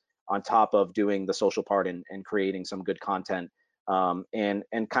lens, on top of doing the social part and creating some good content.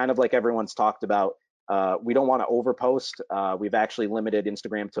 And kind of like everyone's talked about, we don't want to overpost. We've actually limited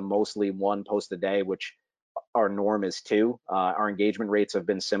Instagram to mostly one post a day, which our norm is two. Our engagement rates have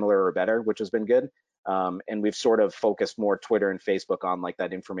been similar or better, which has been good. And we've sort of focused more Twitter and Facebook on like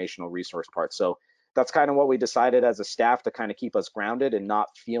that informational resource part. So that's kind of what we decided as a staff to kind of keep us grounded and not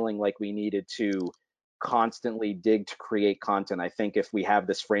feeling like we needed to constantly dig to create content. I think if we have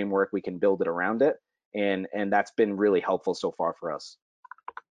this framework, we can build it around it. And that's been really helpful so far for us.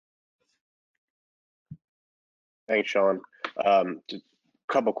 Thanks, Shawn. Just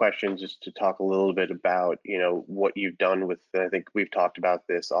a couple questions just to talk a little bit about, what you've done with, I think we've talked about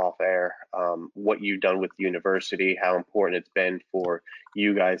this off air, what you've done with the university, how important it's been for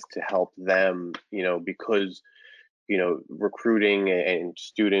you guys to help them, because, recruiting and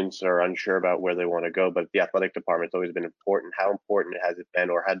students are unsure about where they want to go, but the athletic department's always been important. How important has it been,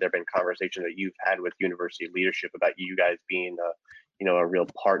 or had there been conversations that you've had with university leadership about you guys being a real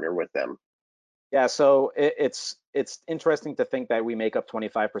partner with them? Yeah, so it's interesting to think that we make up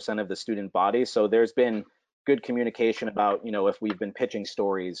 25% of the student body. So there's been good communication about, if we've been pitching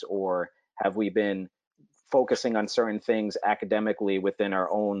stories or have we been focusing on certain things academically within our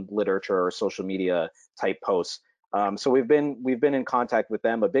own literature or social media type posts. So we've been in contact with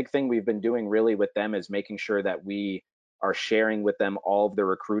them. A big thing we've been doing really with them is making sure that we are sharing with them all of the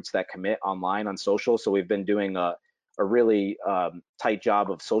recruits that commit online on social. So we've been doing a really tight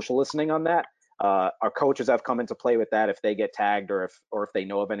job of social listening on that. Our coaches have come into play with that if they get tagged or if they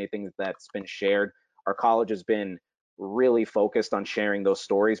know of anything that's been shared. Our college has been really focused on sharing those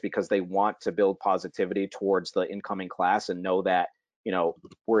stories because they want to build positivity towards the incoming class and know that, you know,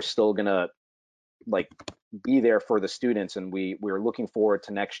 we're still gonna like be there for the students, and we're looking forward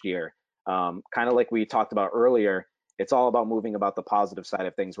to next year. Kind of like we talked about earlier, it's all about moving about the positive side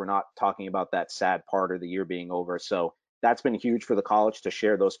of things. We're not talking about that sad part of the year being over. So that's been huge for the college to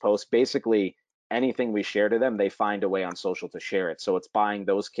share those posts. Basically, anything we share to them, they find a way on social to share it. So it's buying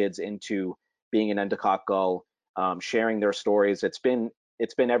those kids into being an Endicott Gull, sharing their stories. It's been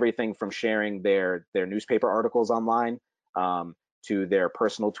everything from sharing their newspaper articles online, to their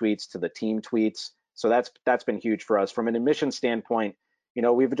personal tweets, to the team tweets. So that's been huge for us. From an admission standpoint, you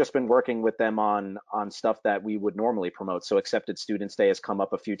know, we've just been working with them on stuff that we would normally promote. So Accepted Students Day has come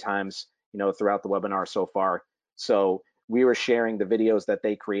up a few times, you know, throughout the webinar so far. So we were sharing the videos that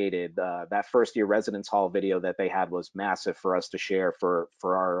they created. That first year residence hall video that they had was massive for us to share for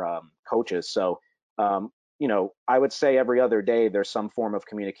our coaches. So, you know, I would say every other day there's some form of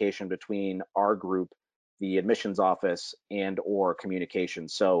communication between our group, the admissions office, and or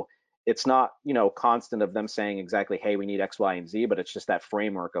communications. So it's not, you know, constant of them saying exactly, hey, we need X, Y, and Z, but it's just that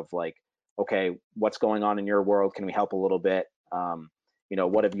framework of like, okay, what's going on in your world? Can we help a little bit? You know,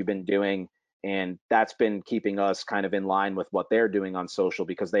 what have you been doing? And that's been keeping us kind of in line with what they're doing on social,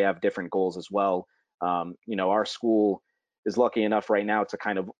 because they have different goals as well. You know, our school is lucky enough right now to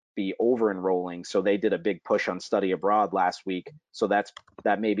kind of be over enrolling. So they did a big push on study abroad last week. So that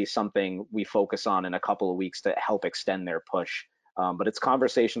may be something we focus on in a couple of weeks to help extend their push. But it's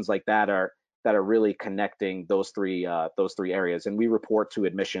conversations like that are really connecting those three areas. And we report to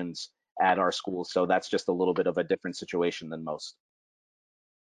admissions at our school. So that's just a little bit of a different situation than most.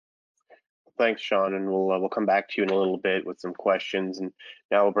 Thanks, Shawn, and we'll come back to you in a little bit with some questions. And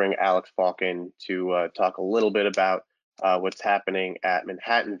now we'll bring Alex Falk in to talk a little bit about what's happening at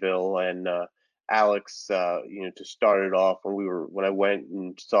Manhattanville. And Alex, you know, to start it off, when I went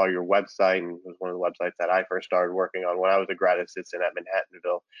and saw your website, and it was one of the websites that I first started working on when I was a grad assistant at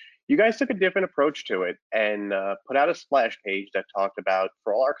Manhattanville, you guys took a different approach to it and put out a splash page that talked about,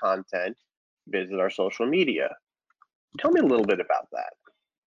 for all our content, visit our social media. Tell me a little bit about that.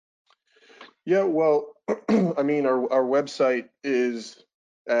 Yeah, well, I mean, our website is,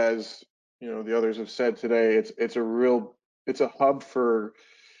 as you know, the others have said today, it's a hub for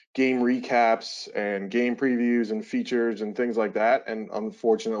game recaps and game previews and features and things like that. And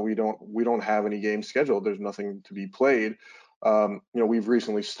unfortunately, we don't have any games scheduled. There's nothing to be played. You know, we've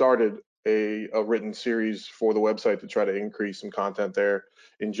recently started a written series for the website to try to increase some content there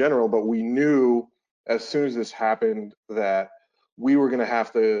in general. But we knew as soon as this happened that we were going to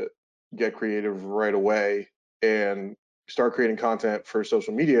have to get creative right away and start creating content for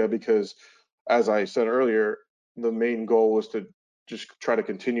social media, because as I said earlier, the main goal was to just try to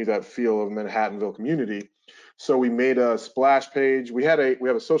continue that feel of Manhattanville community. So we made a splash page. We have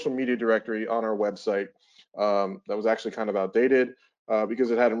a social media directory on our website that was actually kind of outdated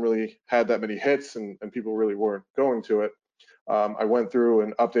because it hadn't really had that many hits and people really weren't going to it. I went through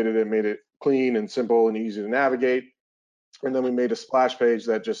and updated it, made it clean and simple and easy to navigate. And then we made a splash page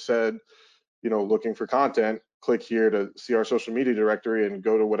that just said, you know, looking for content, click here to see our social media directory and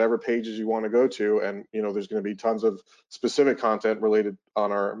go to whatever pages you want to go to. And, you know, there's going to be tons of specific content related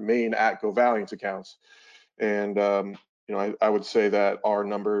on our main @GoValiant accounts. And, you know, I would say that our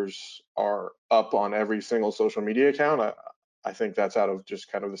numbers are up on every single social media account. I think that's out of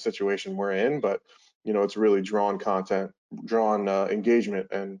just kind of the situation we're in, but, you know, it's really drawn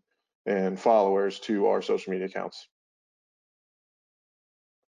engagement and followers to our social media accounts.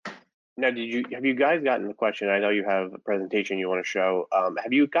 Now, have you guys gotten the question? I know you have a presentation you want to show.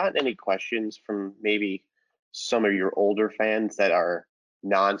 Have you gotten any questions from maybe some of your older fans that are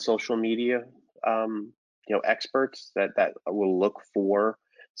non-social media, you know, experts that will look for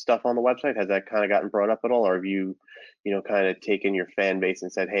stuff on the website? Has that kind of gotten brought up at all, or have you, you know, kind of taken your fan base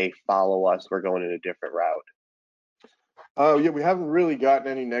and said, "Hey, follow us. We're going in a different route"? Yeah, we haven't really gotten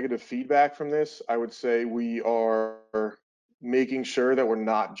any negative feedback from this. I would say we are making sure that we're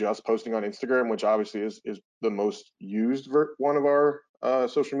not just posting on Instagram, which obviously is the most used one of our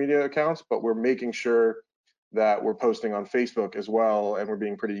social media accounts, but we're making sure that we're posting on Facebook as well, and we're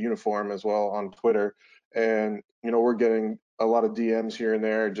being pretty uniform as well on Twitter. And, you know, we're getting a lot of DMs here and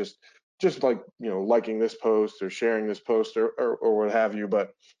there, just just like, liking this post or sharing this post or what have you.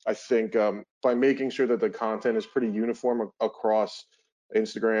 But I think by making sure that the content is pretty uniform across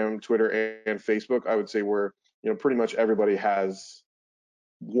Instagram, Twitter, and Facebook, I would say we're, pretty much everybody has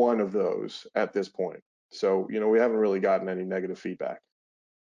one of those at this point. So, we haven't really gotten any negative feedback.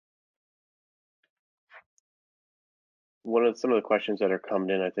 Some of the questions that are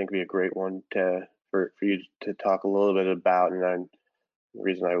coming in, I think, would be a great one for you to talk a little bit about. And the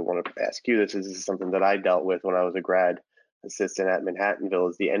reason I want to ask you this is something that I dealt with when I was a grad assistant at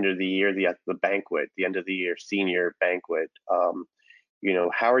Manhattanville. Is the end of the year, the banquet, the end of the year senior banquet.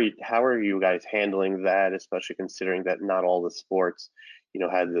 How are you guys handling that, especially considering that not all the sports,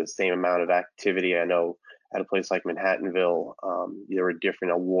 had the same amount of activity? I know at a place like Manhattanville, there were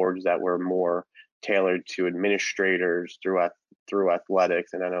different awards that were more tailored to administrators through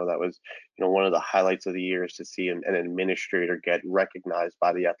athletics, and I know that was one of the highlights of the year is to see an administrator get recognized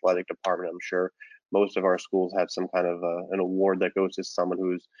by the athletic department. I'm sure most of our schools have some kind of an award that goes to someone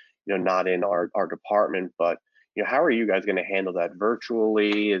who's not in our department, but how are you guys going to handle that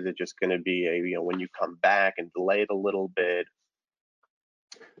virtually? Is it just going to be a when you come back and delay it a little bit?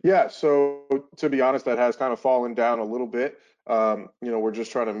 Yeah, so to be honest, that has kind of fallen down a little bit. We're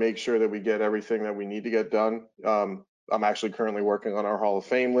just trying to make sure that we get everything that we need to get done. I'm actually currently working on our Hall of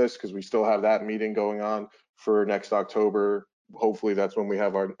Fame list because we still have that meeting going on for next October. Hopefully that's when we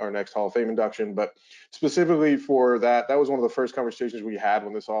have our next Hall of Fame induction. But specifically for that was one of the first conversations we had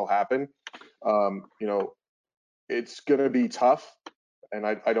when this all happened. It's going to be tough, and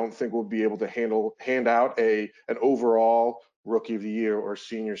I don't think we'll be able to hand out an overall Rookie of the Year or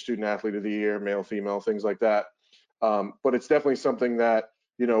Senior Student Athlete of the Year, male, female, things like that. But it's definitely something that,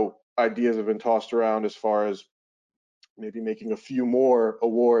 ideas have been tossed around as far as maybe making a few more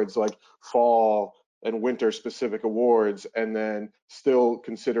awards like fall and winter specific awards, and then still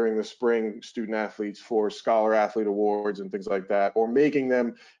considering the spring student athletes for scholar athlete awards and things like that, or making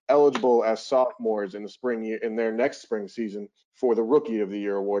them eligible as sophomores in the spring in their next spring season for the Rookie of the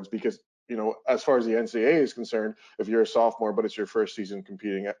Year awards. Because as far as the NCAA is concerned, if you're a sophomore but it's your first season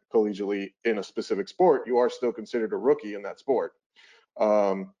competing collegiately in a specific sport, you are still considered a rookie in that sport.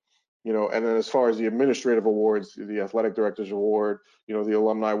 And then as far as the administrative awards, the athletic director's award, the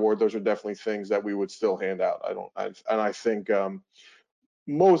alumni award, those are definitely things that we would still hand out. I think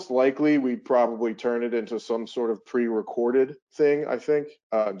most likely we'd probably turn it into some sort of pre-recorded thing, I think,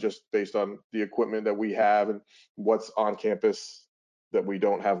 just based on the equipment that we have and what's on campus that we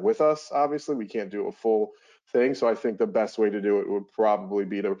don't have with us. Obviously, we can't do a full thing. So I think the best way to do it would probably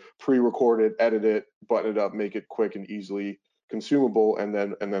be to pre-record it, edit it, button it up, make it quick and easily consumable, and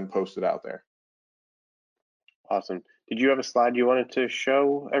then post it out there. Awesome. Did you have a slide you wanted to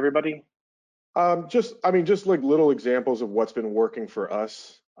show everybody? Just like little examples of what's been working for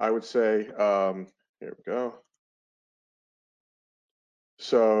us, I would say. Here we go.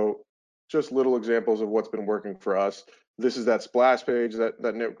 So just little examples of what's been working for us. This is that splash page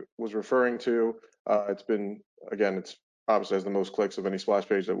that Nick was referring to. It's obviously has the most clicks of any splash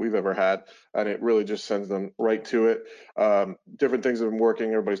page that we've ever had, and it really just sends them right to it. Different things have been working.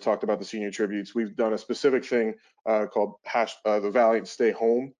 Everybody's talked about the senior tributes. We've done a specific thing called the Valiant Stay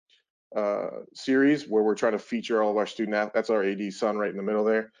Home series, where we're trying to feature all of our student athletes. That's our AD son right in the middle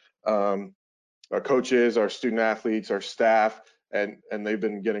there. Our coaches, our student athletes, our staff, and they've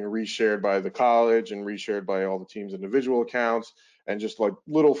been getting reshared by the college and reshared by all the team's individual accounts, and just like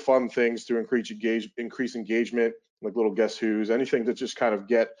little fun things to increase engagement, like little guess who's, anything to just kind of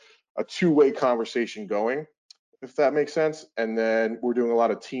get a two-way conversation going, if that makes sense. And then we're doing a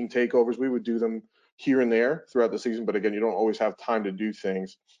lot of team takeovers. We would do them here and there throughout the season, but again, you don't always have time to do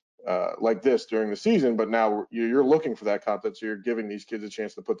things like this during the season. But now you're looking for that content, so you're giving these kids a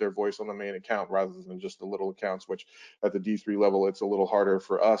chance to put their voice on the main account rather than just the little accounts, which at the D3 level, it's a little harder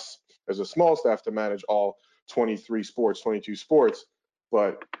for us as a small staff to manage all 22 sports,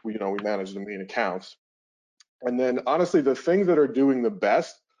 but we manage the main accounts. And then honestly, the things that are doing the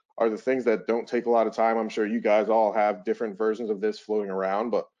best are the things that don't take a lot of time. I'm sure you guys all have different versions of this floating around,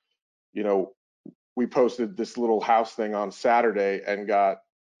 but we posted this little house thing on Saturday and got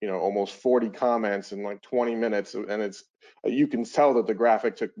almost 40 comments in like 20 minutes, and you can tell that the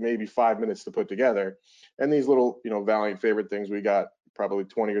graphic took maybe 5 minutes to put together. And these little Valiant favorite things, we got probably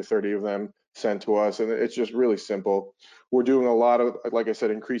 20 or 30 of them sent to us, and it's just really simple. We're doing a lot of, like I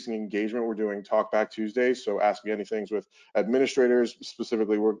said, increasing engagement. We're doing Talk Back Tuesdays, so Ask Me Anythings with administrators.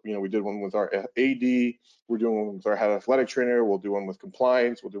 Specifically, we did one with our AD. We're doing one with our head athletic trainer. We'll do one with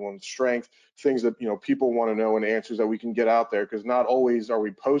compliance. We'll do one with strength. Things that people want to know and answers that we can get out there, because not always are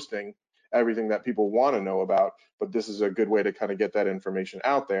we posting everything that people want to know about, but this is a good way to kind of get that information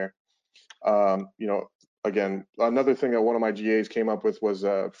out there. You know, again, another thing that one of my GAs came up with was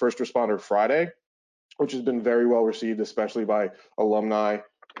First Responder Friday, which has been very well received, especially by alumni,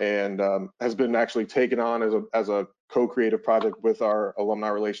 and has been actually taken on as a co-creative project with our alumni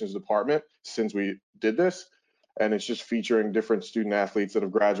relations department since we did this. And it's just featuring different student athletes that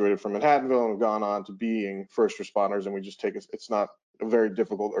have graduated from Manhattanville and have gone on to being first responders. And we just take it's not a very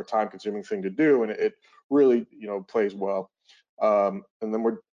difficult or time-consuming thing to do, and it really, you know, plays well. And then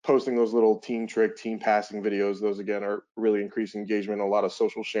we're posting those little team trick, team passing videos. Those again are really increasing engagement, a lot of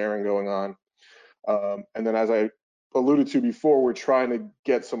social sharing going on. And then, as I alluded to before, we're trying to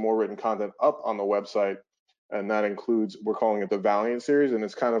get some more written content up on the website, and that includes, we're calling it the Valiant series, and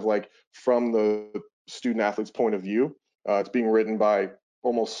it's kind of like from the student athlete's point of view. It's being written by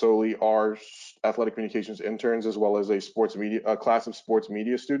almost solely our athletic communications interns, as well as a class of sports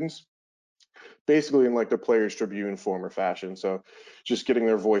media students, basically in like the Players Tribune form or fashion. So just getting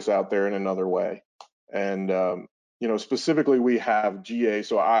their voice out there in another way. And you know, specifically we have GA.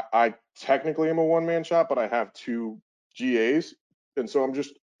 So I technically am a one-man shop, but I have two GAs. And so I'm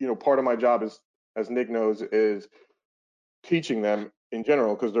just, you know, part of my job is, as Nick knows, is teaching them in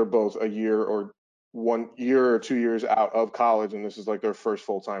general, because they're both a year or 1 year or 2 years out of college, and this is like their first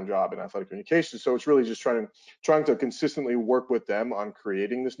full-time job in athletic communications. So it's really just trying to consistently work with them on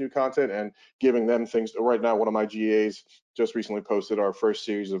creating this new content and giving them things. Right now, one of my GAs just recently posted our first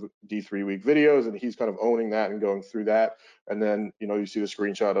series of D3 week videos, and he's kind of owning that and going through that. And then, you know, you see the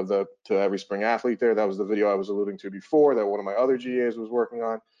screenshot of the To Every Spring Athlete there. That was the video I was alluding to before that one of my other GAs was working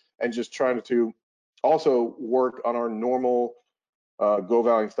on, and just trying to also work on our normal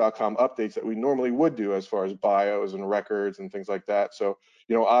govaliants.com updates that we normally would do, as far as bios and records and things like that. So,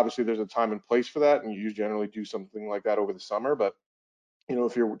 you know, obviously there's a time and place for that, and you generally do something like that over the summer. But, you know,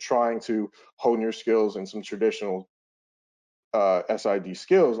 if you're trying to hone your skills in some traditional SID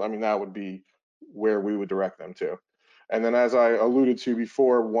skills, I mean, that would be where we would direct them to. And then, as I alluded to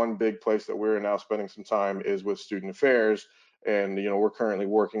before, one big place that we're now spending some time is with student affairs. And, you know, we're currently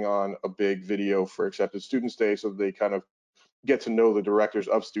working on a big video for Accepted Students Day, so they kind of get to know the directors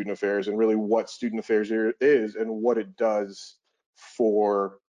of student affairs and really what student affairs is and what it does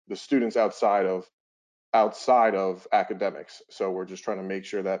for the students outside of academics. So we're just trying to make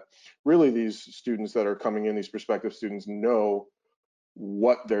sure that really these students that are coming in, these prospective students, know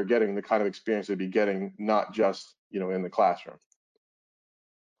what they're getting, the kind of experience they'd be getting, not just, you know, in the classroom.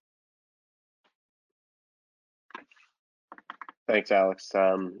 Thanks, Alex.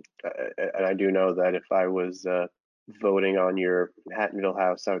 And I do know that if I was voting on your Manhattanville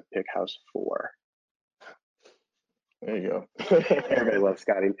house, I would pick house 4. There you go. Everybody loves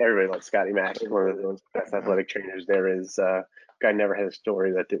Scotty. Everybody loves Scotty Mack. One of the best athletic trainers there is. Guy never had a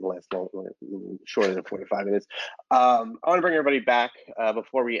story that didn't last long, shorter than 45 minutes. I want to bring everybody back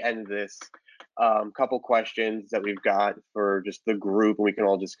before we end this. Couple questions that we've got for just the group, and we can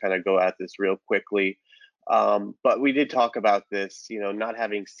all just kind of go at this real quickly. But we did talk about this, you know, not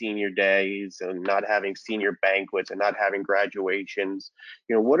having senior days and not having senior banquets and not having graduations.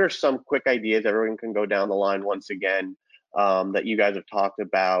 You know, what are some quick ideas everyone can go down the line once again that you guys have talked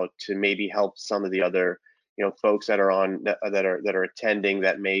about to maybe help some of the other, you know, folks that are on that are attending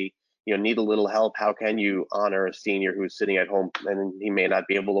that may, you know, need a little help? How can you honor a senior who's sitting at home and he may not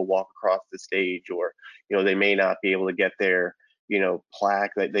be able to walk across the stage, or, you know, they may not be able to get their, you know,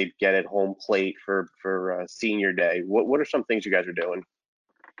 plaque that they get at home plate for senior day? What are some things you guys are doing?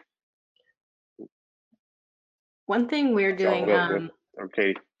 One thing we're doing,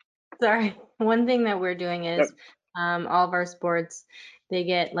 okay. Sorry, one thing that we're doing is all of our sports, they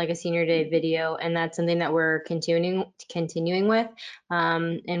get like a senior day video, and that's something that we're continuing with.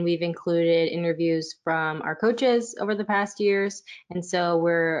 And we've included interviews from our coaches over the past years. And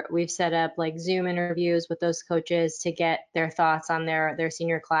so we've set up like Zoom interviews with those coaches to get their thoughts on their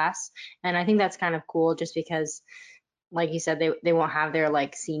senior class. And I think that's kind of cool, just because, like you said, they won't have their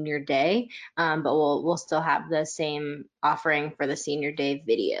like senior day, but we'll still have the same offering for the senior day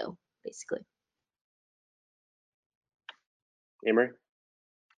video, basically. Imry?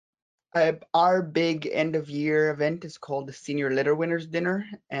 Our big end of year event is called the Senior Letter Winners Dinner.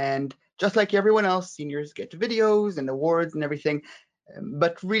 And just like everyone else, seniors get videos and awards and everything.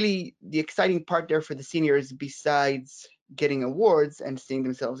 But really, the exciting part there for the seniors, besides getting awards and seeing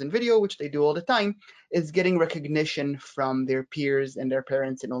themselves in video, which they do all the time, is getting recognition from their peers and their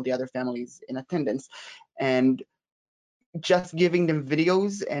parents and all the other families in attendance. And just giving them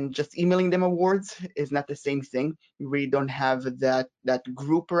videos and just emailing them awards is not the same thing. You really don't have that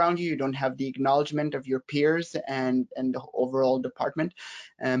group around you. You don't have the acknowledgement of your peers and the overall department.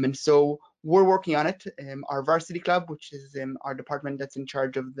 And so we're working on it. Our varsity club, which is our department that's in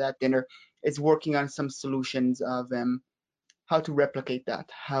charge of that dinner, is working on some solutions of how to replicate that,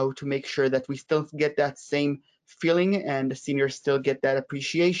 how to make sure that we still get that same feeling and the seniors still get that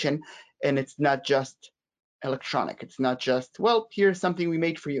appreciation, and it's not just electronic. It's not just, well, here's something we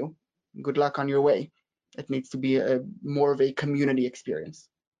made for you. Good luck on your way. It needs to be more of a community experience.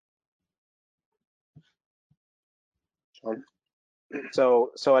 Shawn?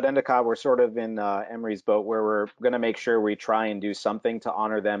 So at Endicott, we're sort of in Imry's boat where we're going to make sure we try and do something to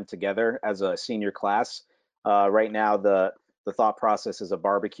honor them together as a senior class. Right now, the thought process is a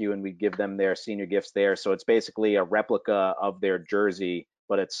barbecue, and we give them their senior gifts there. So it's basically a replica of their jersey,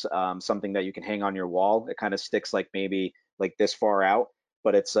 but it's something that you can hang on your wall. It kind of sticks like maybe like this far out,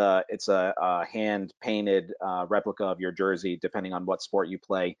 but it's a hand painted replica of your jersey, depending on what sport you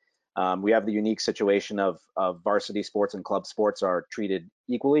play. We have the unique situation of varsity sports and club sports are treated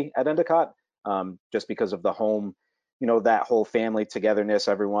equally at Endicott, just because of the home, that whole family togetherness.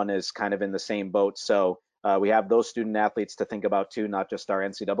 Everyone is kind of in the same boat. So we have those student athletes to think about too, not just our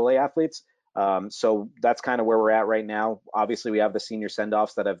NCAA athletes. So that's kind of where we're at right now. Obviously, we have the senior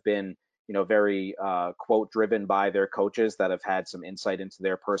send-offs that have been, very quote driven by their coaches that have had some insight into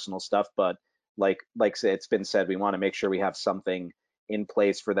their personal stuff. But like it's been said, we want to make sure we have something in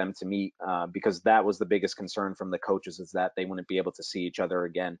place for them to meet, because that was the biggest concern from the coaches, is that they wouldn't be able to see each other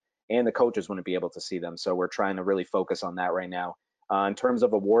again, and the coaches wouldn't be able to see them. So we're trying to really focus on that right now. In terms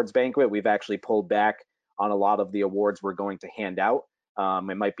of awards banquet, we've actually pulled back on a lot of the awards we're going to hand out.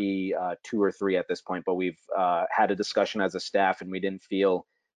 It might be 2 or 3 at this point, but we've had a discussion as a staff, and we didn't feel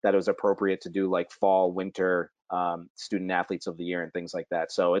that it was appropriate to do like fall, winter student athletes of the year and things like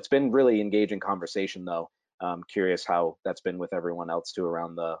that. So it's been really engaging conversation, though. I'm curious how that's been with everyone else too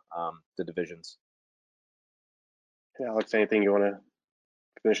around the divisions. Alex, anything you want to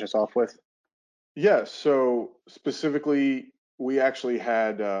finish us off with? Yeah, so specifically, we actually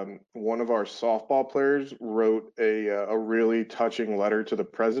had one of our softball players wrote a really touching letter to the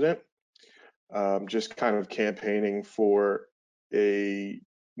president, just kind of campaigning for a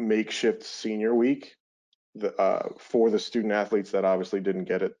makeshift senior week for the student athletes that obviously didn't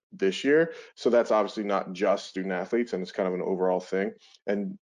get it this year. So that's obviously not just student athletes, and it's kind of an overall thing.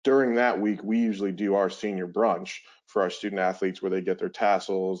 And during that week, we usually do our senior brunch for our student athletes, where they get their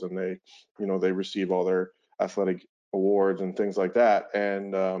tassels and they receive all their athletic awards and things like that.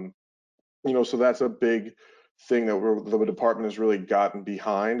 And so that's a big thing that the department has really gotten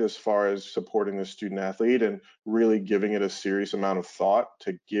behind as far as supporting the student athlete and really giving it a serious amount of thought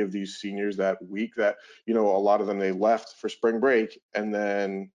to give these seniors that week that, a lot of them, they left for spring break and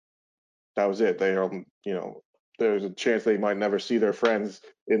then that was it. They are, there's a chance they might never see their friends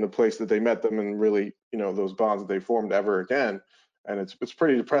in the place that they met them and really, those bonds that they formed ever again. And it's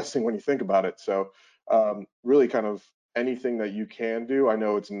pretty depressing when you think about it. So really kind of anything that you can do. I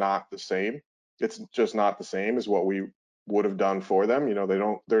know it's not the same. It's just not the same as what we would have done for them.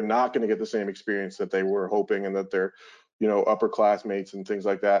 They're not going to get the same experience that they were hoping and that their, upperclassmates and things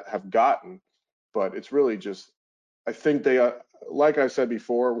like that have gotten. But it's really just, I think they, like I said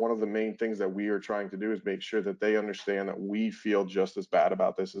before, one of the main things that we are trying to do is make sure that they understand that we feel just as bad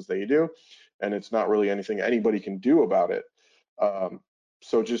about this as they do. And it's not really anything anybody can do about it.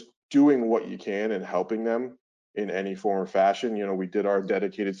 So just doing what you can and helping them in any form or fashion. We did our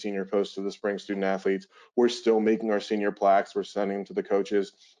dedicated senior post to the spring student athletes. We're still making our senior plaques. We're sending them to the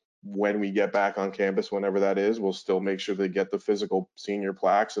coaches when we get back on campus, whenever that is. We'll still make sure they get the physical senior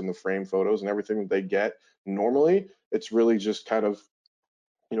plaques and the frame photos and everything that they get normally. It's really just kind of,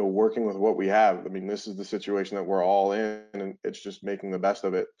 working with what we have. I mean, this is the situation that we're all in, and it's just making the best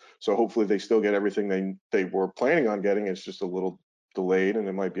of it. So hopefully they still get everything they were planning on getting. It's just a little delayed, and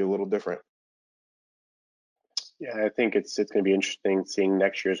it might be a little different. Yeah, I think it's going to be interesting seeing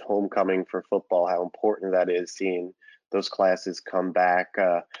next year's homecoming for football, how important that is, seeing those classes come back.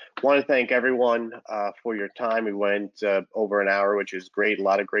 Want to thank everyone for your time. We went over an hour, which is great. A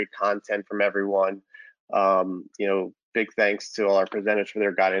lot of great content from everyone. Big thanks to all our presenters for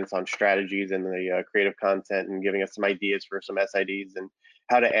their guidance on strategies and the creative content and giving us some ideas for some SIDs and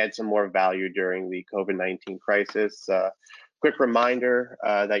how to add some more value during the COVID-19 crisis. Quick reminder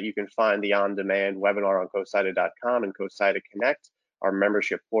that you can find the on-demand webinar on CoSIDA.com and CoSIDA Connect, our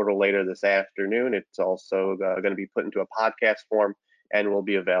membership portal, later this afternoon. It's also going to be put into a podcast form and will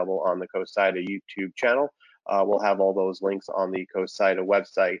be available on the CoSIDA YouTube channel. We'll have all those links on the CoSIDA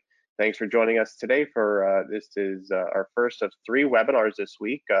website. Thanks for joining us today for this is our first of 3 webinars this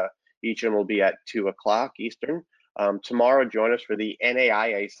week. Each of them will be at 2 o'clock Eastern. Tomorrow, join us for the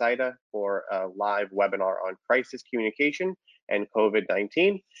NAIA CIDA for a live webinar on crisis communication and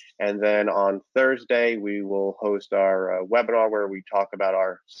COVID-19. And then on Thursday, we will host our webinar where we talk about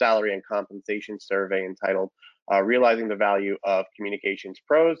our salary and compensation survey entitled Realizing the Value of Communications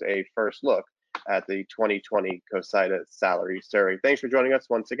Pros, a first look at the 2020 CoSIDA salary survey. Thanks for joining us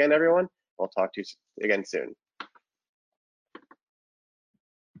once again, everyone. We'll talk to you again soon.